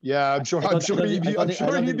 No. Yeah, I'm sure he'd be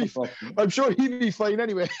fine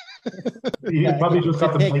anyway. He probably just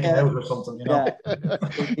got them taken out or something,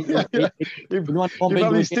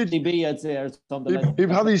 He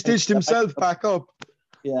probably stitched himself back up.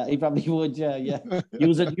 Yeah, he probably would. Yeah.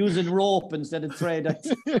 Using rope instead of thread.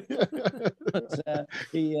 But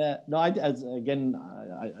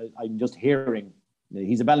I'm just hearing.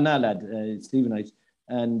 He's a Ballina lad, Stephenite,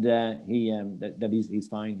 and he's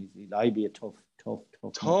fine. He'd be a tough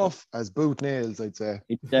as boot nails, I'd say.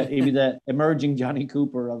 He'd be the emerging Johnny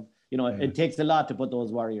Cooper of. It takes a lot to put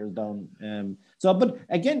those Warriors down. But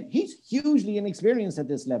again, he's hugely inexperienced at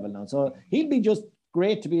this level now, so he'll be just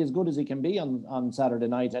great to be as good as he can be on Saturday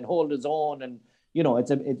night and hold his own, and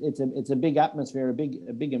it's a big atmosphere, a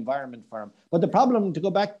big environment for him. But the problem, to go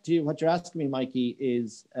back to what you're asking me, Mikey,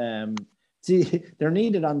 is they're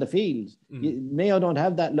needed on the field. Mayo don't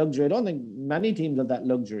have that luxury. I don't think many teams have that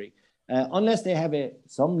luxury, unless they have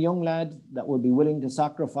some young lad that would be willing to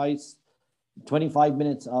sacrifice 25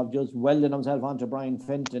 minutes of just welding himself onto Brian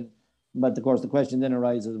Fenton. But of course, the question then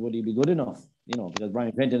arises: would he be good enough? Because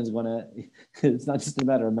Brian Fenton is going to. It's not just a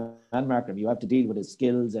matter of man marking him. You have to deal with his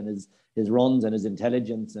skills and his runs and his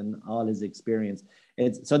intelligence and all his experience.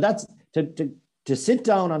 So that's to to sit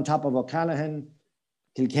down on top of O'Callaghan,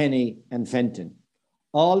 Kilkenny and Fenton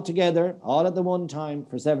all together, all at the one time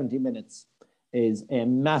for 70 minutes is a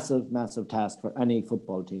massive, massive task for any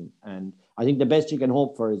football team. And I think the best you can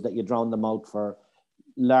hope for is that you drown them out for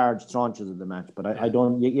large tranches of the match. But I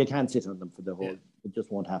don't, you can't sit on them for the whole, it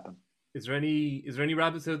just won't happen. Is there any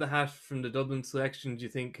rabbits out of the hat from the Dublin selection, do you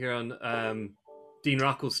think, here on Dean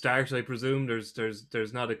Rocco's start? I presume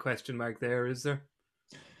there's not a question mark there, is there?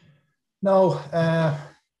 No,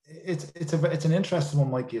 it's an interesting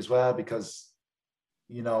one, Mikey, as well, because,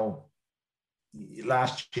 you know,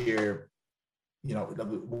 last year, you know,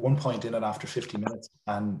 one point in it after 50 minutes,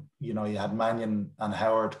 and, you know, you had Mannion and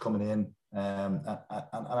Howard coming in, and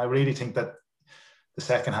I really think that the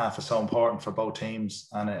second half is so important for both teams,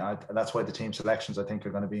 and that's why the team selections, I think,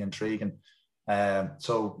 are going to be intriguing.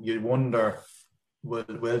 So you wonder, will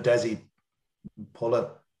Desi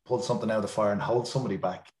pull something out of the fire and hold somebody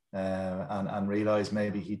back, and realise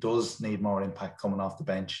maybe he does need more impact coming off the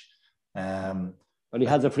bench. Well, he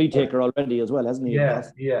has a free taker already as well, hasn't he?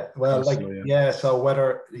 Yeah. Well, so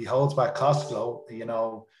whether he holds back Costello, you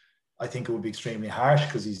know, I think it would be extremely harsh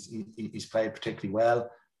because he's played particularly well.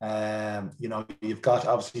 You know, you've got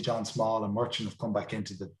obviously John Small and Merchant have come back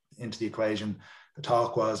into the equation. The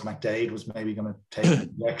talk was McDade was maybe going to take the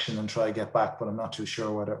direction and try to get back, but I'm not too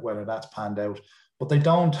sure whether that's panned out. But they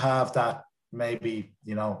don't have that maybe,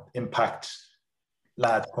 you know, impact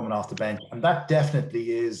lad coming off the bench, and that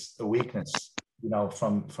definitely is a weakness, you know,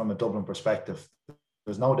 from a Dublin perspective.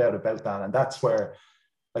 There's no doubt about that, and that's where,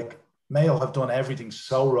 like, Mayo have done everything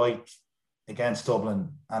so right against Dublin,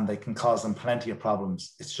 and they can cause them plenty of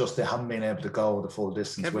problems. It's just they haven't been able to go the full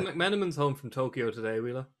distance. Kevin McMenamin's home from Tokyo today,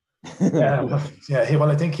 Wheeler. Well,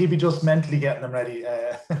 I think he'd be just mentally getting them ready.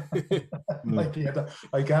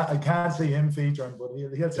 Like, I can't see him featuring, but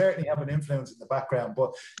he'll certainly have an influence in the background.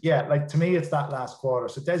 But yeah, like, to me, it's that last quarter.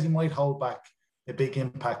 So Desi might hold back a big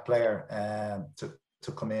impact player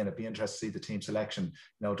to come in. It'd be interesting to see the team selection.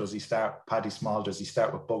 You know, does he start Paddy Small? Does he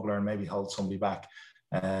start with Bugler and maybe hold somebody back?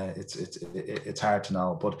 It's hard to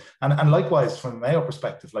know. But and likewise from a Mayo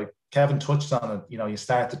perspective, like Kevin touched on it, you know, you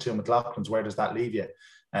start the two McLaughlins. Where does that leave you?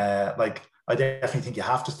 Like, I definitely think you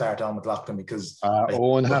have to start on McLaughlin because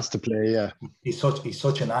Owen has to play. Yeah, he's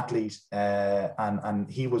such an athlete, and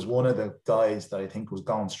he was one of the guys that I think was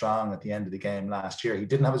going strong at the end of the game last year. He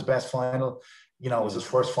didn't have his best final. You know, it was his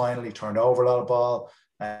first final. He turned over a lot of ball,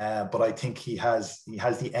 but I think he has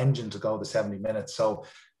the engine to go the 70 minutes. So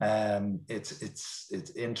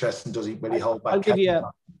it's interesting. Will he hold back? I'll give you.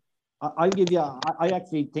 I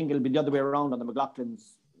actually think it'll be the other way around on the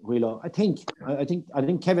McLaughlins, Wheeler. I think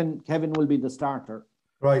Kevin will be the starter.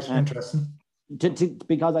 Right, interesting.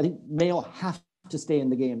 Because I think Mayo have to stay in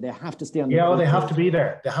the game. They have to stay on. Yeah, they have to be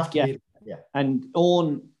there. They have to be there. Yeah. And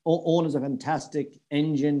Owen is a fantastic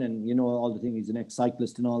engine, and, you know, all the things. He's an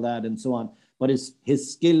ex-cyclist and all that and so on. But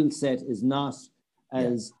his skill set is not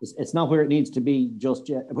it's not where it needs to be just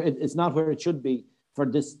yet. It's not where it should be for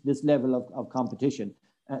this level of competition.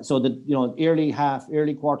 So that, you know,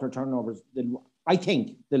 early quarter turnovers, I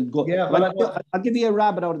think they'll go. Yeah, I'll give you a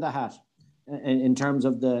rabbit out of the hat in terms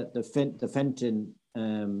of the Fenton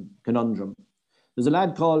conundrum. There's a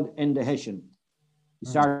lad called Enda Hessian. He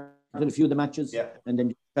started a few of the matches, and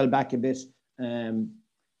then fell back a bit.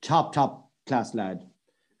 Top class lad,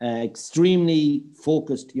 extremely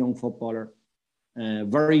focused young footballer,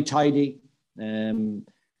 very tidy,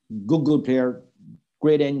 good player,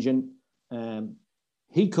 great engine.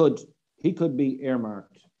 He could be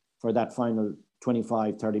earmarked for that final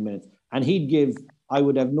 25-30 minutes, and I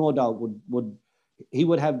would have no doubt he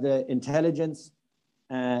would have the intelligence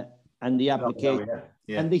and the application.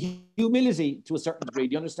 And the humility to a certain degree.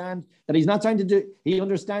 Do you understand that he's not trying to do? He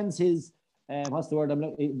understands his what's the word?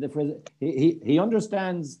 He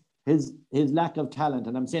understands his lack of talent,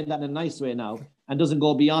 and I'm saying that in a nice way now, and doesn't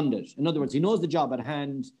go beyond it. In other words, he knows the job at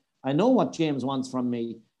hand. I know what James wants from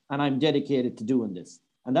me, and I'm dedicated to doing this.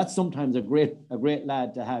 And that's sometimes a great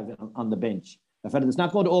lad to have on the bench. A fella that's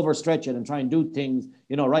not going to overstretch it and try and do things,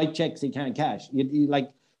 you know, write checks he can't cash. Like,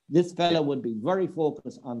 this fella would be very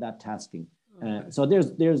focused on that tasking. So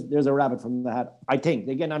there's a rabbit from the hat. I think,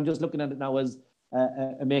 again, I'm just looking at it now as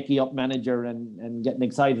a making up manager and getting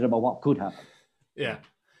excited about what could happen. Yeah,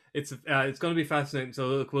 it's going to be fascinating. So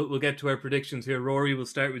look, we'll get to our predictions here. Rory, we'll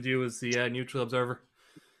start with you as the neutral observer.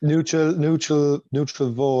 Neutral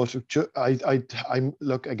vote. I'm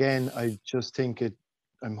look again. I just think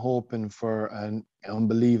I'm hoping for an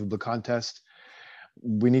unbelievable contest.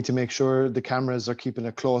 We need to make sure the cameras are keeping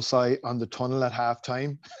a close eye on the tunnel at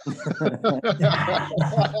halftime.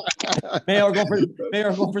 Mayor go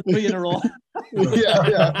for 3 in a row.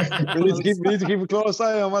 Yeah. We need to keep a close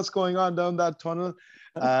eye on what's going on down that tunnel.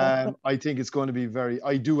 I think it's going to be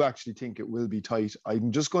I do actually think it will be tight.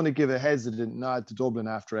 I'm just going to give a hesitant nod to Dublin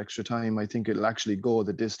after extra time. I think it'll actually go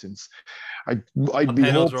the distance. I'd be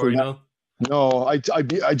hopeful. No, I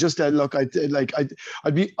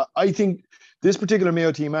think this particular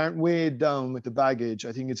Mayo team aren't weighed down with the baggage.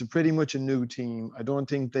 I think it's pretty much a new team. I don't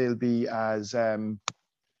think they'll be as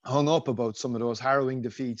hung up about some of those harrowing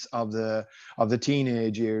defeats of the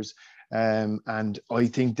teenage years. And I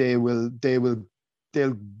think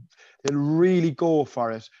they'll really go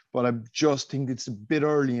for it, but I just think it's a bit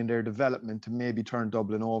early in their development to maybe turn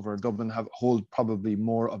Dublin over. Dublin hold probably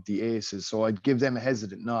more of the aces, so I'd give them a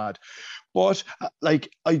hesitant nod. But I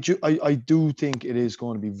do think it is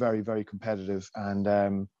going to be very, very competitive, and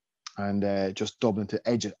just Dublin to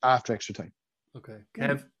edge it after extra time. Okay,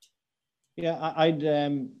 Kev. Yeah, I'd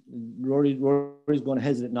Rory's going to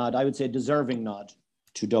hesitant nod. I would say deserving nod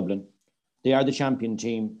to Dublin. They are the champion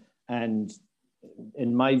team, and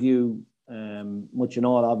in my view, much and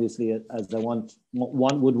all, obviously, as I would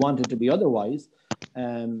want it to be otherwise.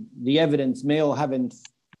 The evidence, Mayo haven't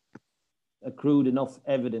accrued enough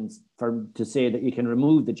evidence to say that you can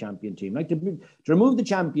remove the champion team. Like to remove the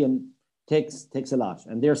champion takes a lot,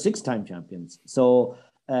 and they're 6-time champions. So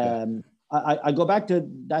I go back to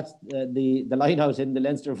that the line out in the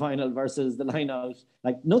Leinster final versus the line out.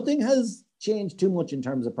 Like nothing has changed too much in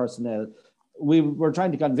terms of personnel. We're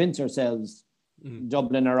trying to convince ourselves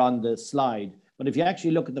Dublin are on the slide, but if you actually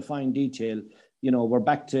look at the fine detail, we're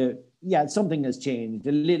back to something has changed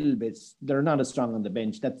a little bit. They're not as strong on the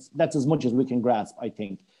bench. That's as much as we can grasp, I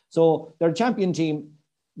think. So they're a champion team.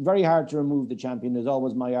 Very hard to remove the champion is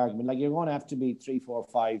always my argument. Like you're going to have to be 3, 4,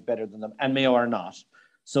 5 better than them, and Mayo are not.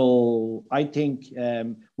 So I think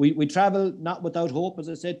we travel not without hope, as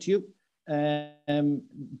I said to you.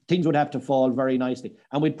 Things would have to fall very nicely,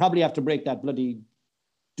 and we'd probably have to break that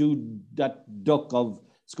duck of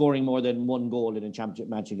scoring more than 1 goal in a championship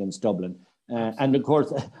match against Dublin. And of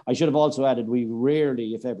course, I should have also added, we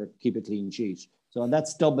rarely, if ever, keep a clean sheet. So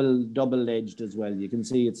that's double-edged as well. You can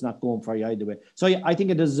see it's not going for you either way. So yeah, I think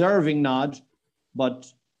a deserving nod, but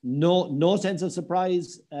no sense of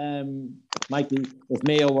surprise, Mikey, if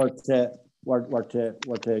Mayo were to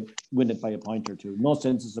win it by a point or two. No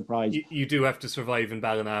sense of surprise. You do have to survive in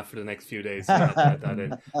Ballina for the next few days. So that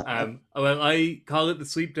in. Well, I call it the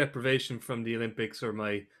sleep deprivation from the Olympics, or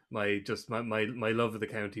my love of the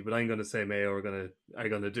county. But I'm going to say Mayo are going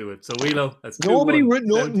to do it. So Wheelo, that's nobody.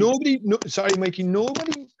 Sorry, Mikey.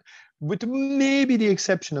 Nobody, with maybe the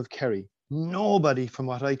exception of Kerry, nobody, from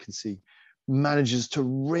what I can see, manages to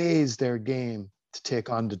raise their game to take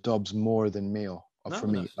on the Dubs more than Mayo. For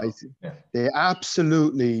me, they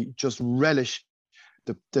absolutely just relish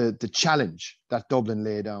the challenge that Dublin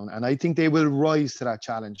lay down, and I think they will rise to that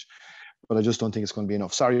challenge. But I just don't think it's going to be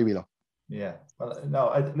enough. Sorry, Wheelo. Yeah, well, no.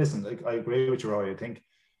 I agree with you, Rory. I think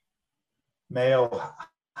Mayo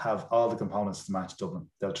have all the components to match Dublin.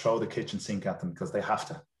 They'll throw the kitchen sink at them because they have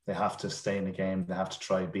to. They have to stay in the game. They have to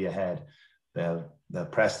try and be ahead. They'll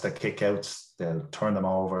press the kickouts. They'll turn them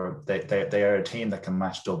over. They are a team that can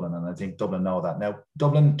match Dublin, and I think Dublin know that. Now,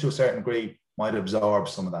 Dublin, to a certain degree, might absorb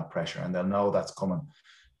some of that pressure, and they'll know that's coming.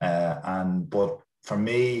 But for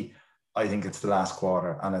me, I think it's the last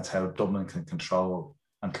quarter, and it's how Dublin can control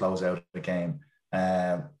and close out the game.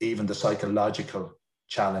 Even the psychological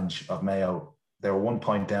challenge of Mayo, they were 1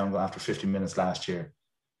 point down after 50 minutes last year.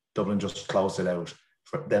 Dublin just closed it out.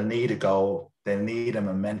 They'll need a goal. They need a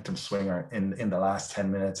momentum swinger in the last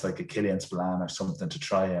 10 minutes, like a Killian Spillane or something, to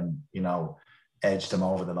try and, edge them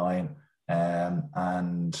over the line.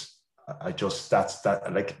 And I just,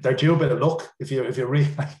 like, they're due a bit of luck if you really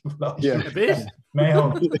a bit.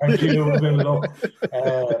 Mayo are due a bit of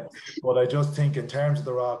luck. But I just think in terms of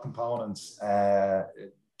the raw components,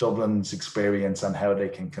 Dublin's experience and how they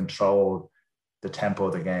can control the tempo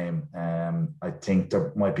of the game, I think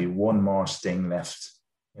there might be one more sting left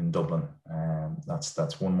in Dublin.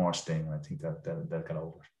 That's one more sting. I think that they'll get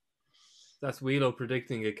over it. That's Wheelo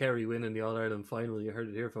predicting a Kerry win in the All-Ireland final. You heard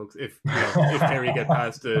it here, folks. If Kerry get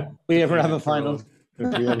past the... We ever have a final.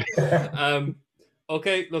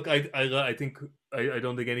 Okay, look, I think I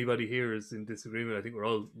don't think anybody here is in disagreement. I think we're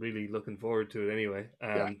all really looking forward to it anyway.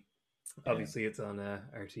 Obviously, it's on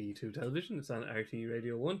RTE2 television. It's on RTE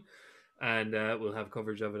Radio 1. And we'll have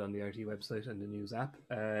coverage of it on the RTE website and the news app.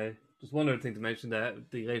 Just one other thing to mention, that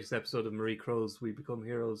the latest episode of Marie Crow's We Become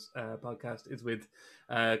Heroes podcast is with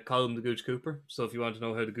Colm the Gooch Cooper. So if you want to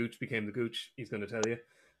know how the Gooch became the Gooch, he's going to tell you.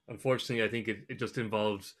 Unfortunately, I think it just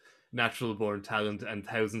involved natural born talent and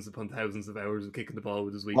thousands upon thousands of hours of kicking the ball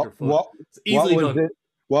with his weaker foot. It's easily done.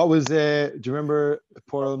 What was do you remember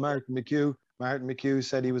poor old Martin McHugh? Martin McHugh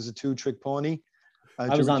said he was a 2-trick pony.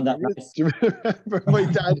 I was on that. Do you remember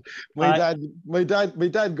my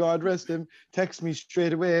dad, God rest him, texted me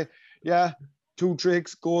straight away. Yeah, 2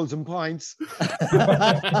 tricks, goals and points.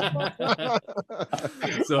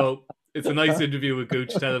 So it's a nice interview with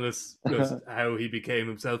Gooch telling us just how he became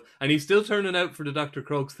himself. And he's still turning out for the Dr.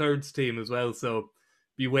 Crokes thirds team as well. So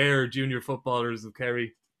beware, junior footballers of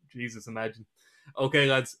Kerry. Jesus, imagine. Okay,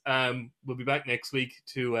 lads, we'll be back next week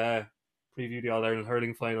to preview the All-Ireland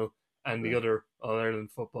hurling final and the other All-Ireland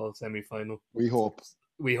football semi-final. We hope.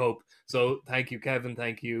 So thank you, Kevin.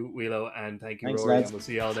 Thank you, Wheelo, and thank you, Thanks, Rory. lads. And we'll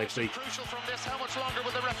see you all next week. Crucial from this. How much longer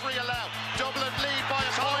will the referee allow? Dublin lead by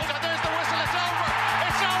a point, and there's the whistle. It's over.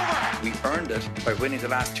 It's over. We earned it by winning the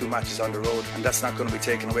last 2 matches on the road, and that's not going to be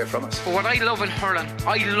taken away from us. But what I love in hurling,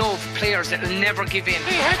 I love players that will never give in.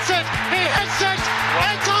 He hits it.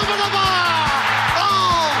 It's over the bar.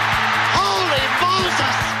 Oh, holy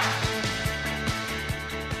Moses.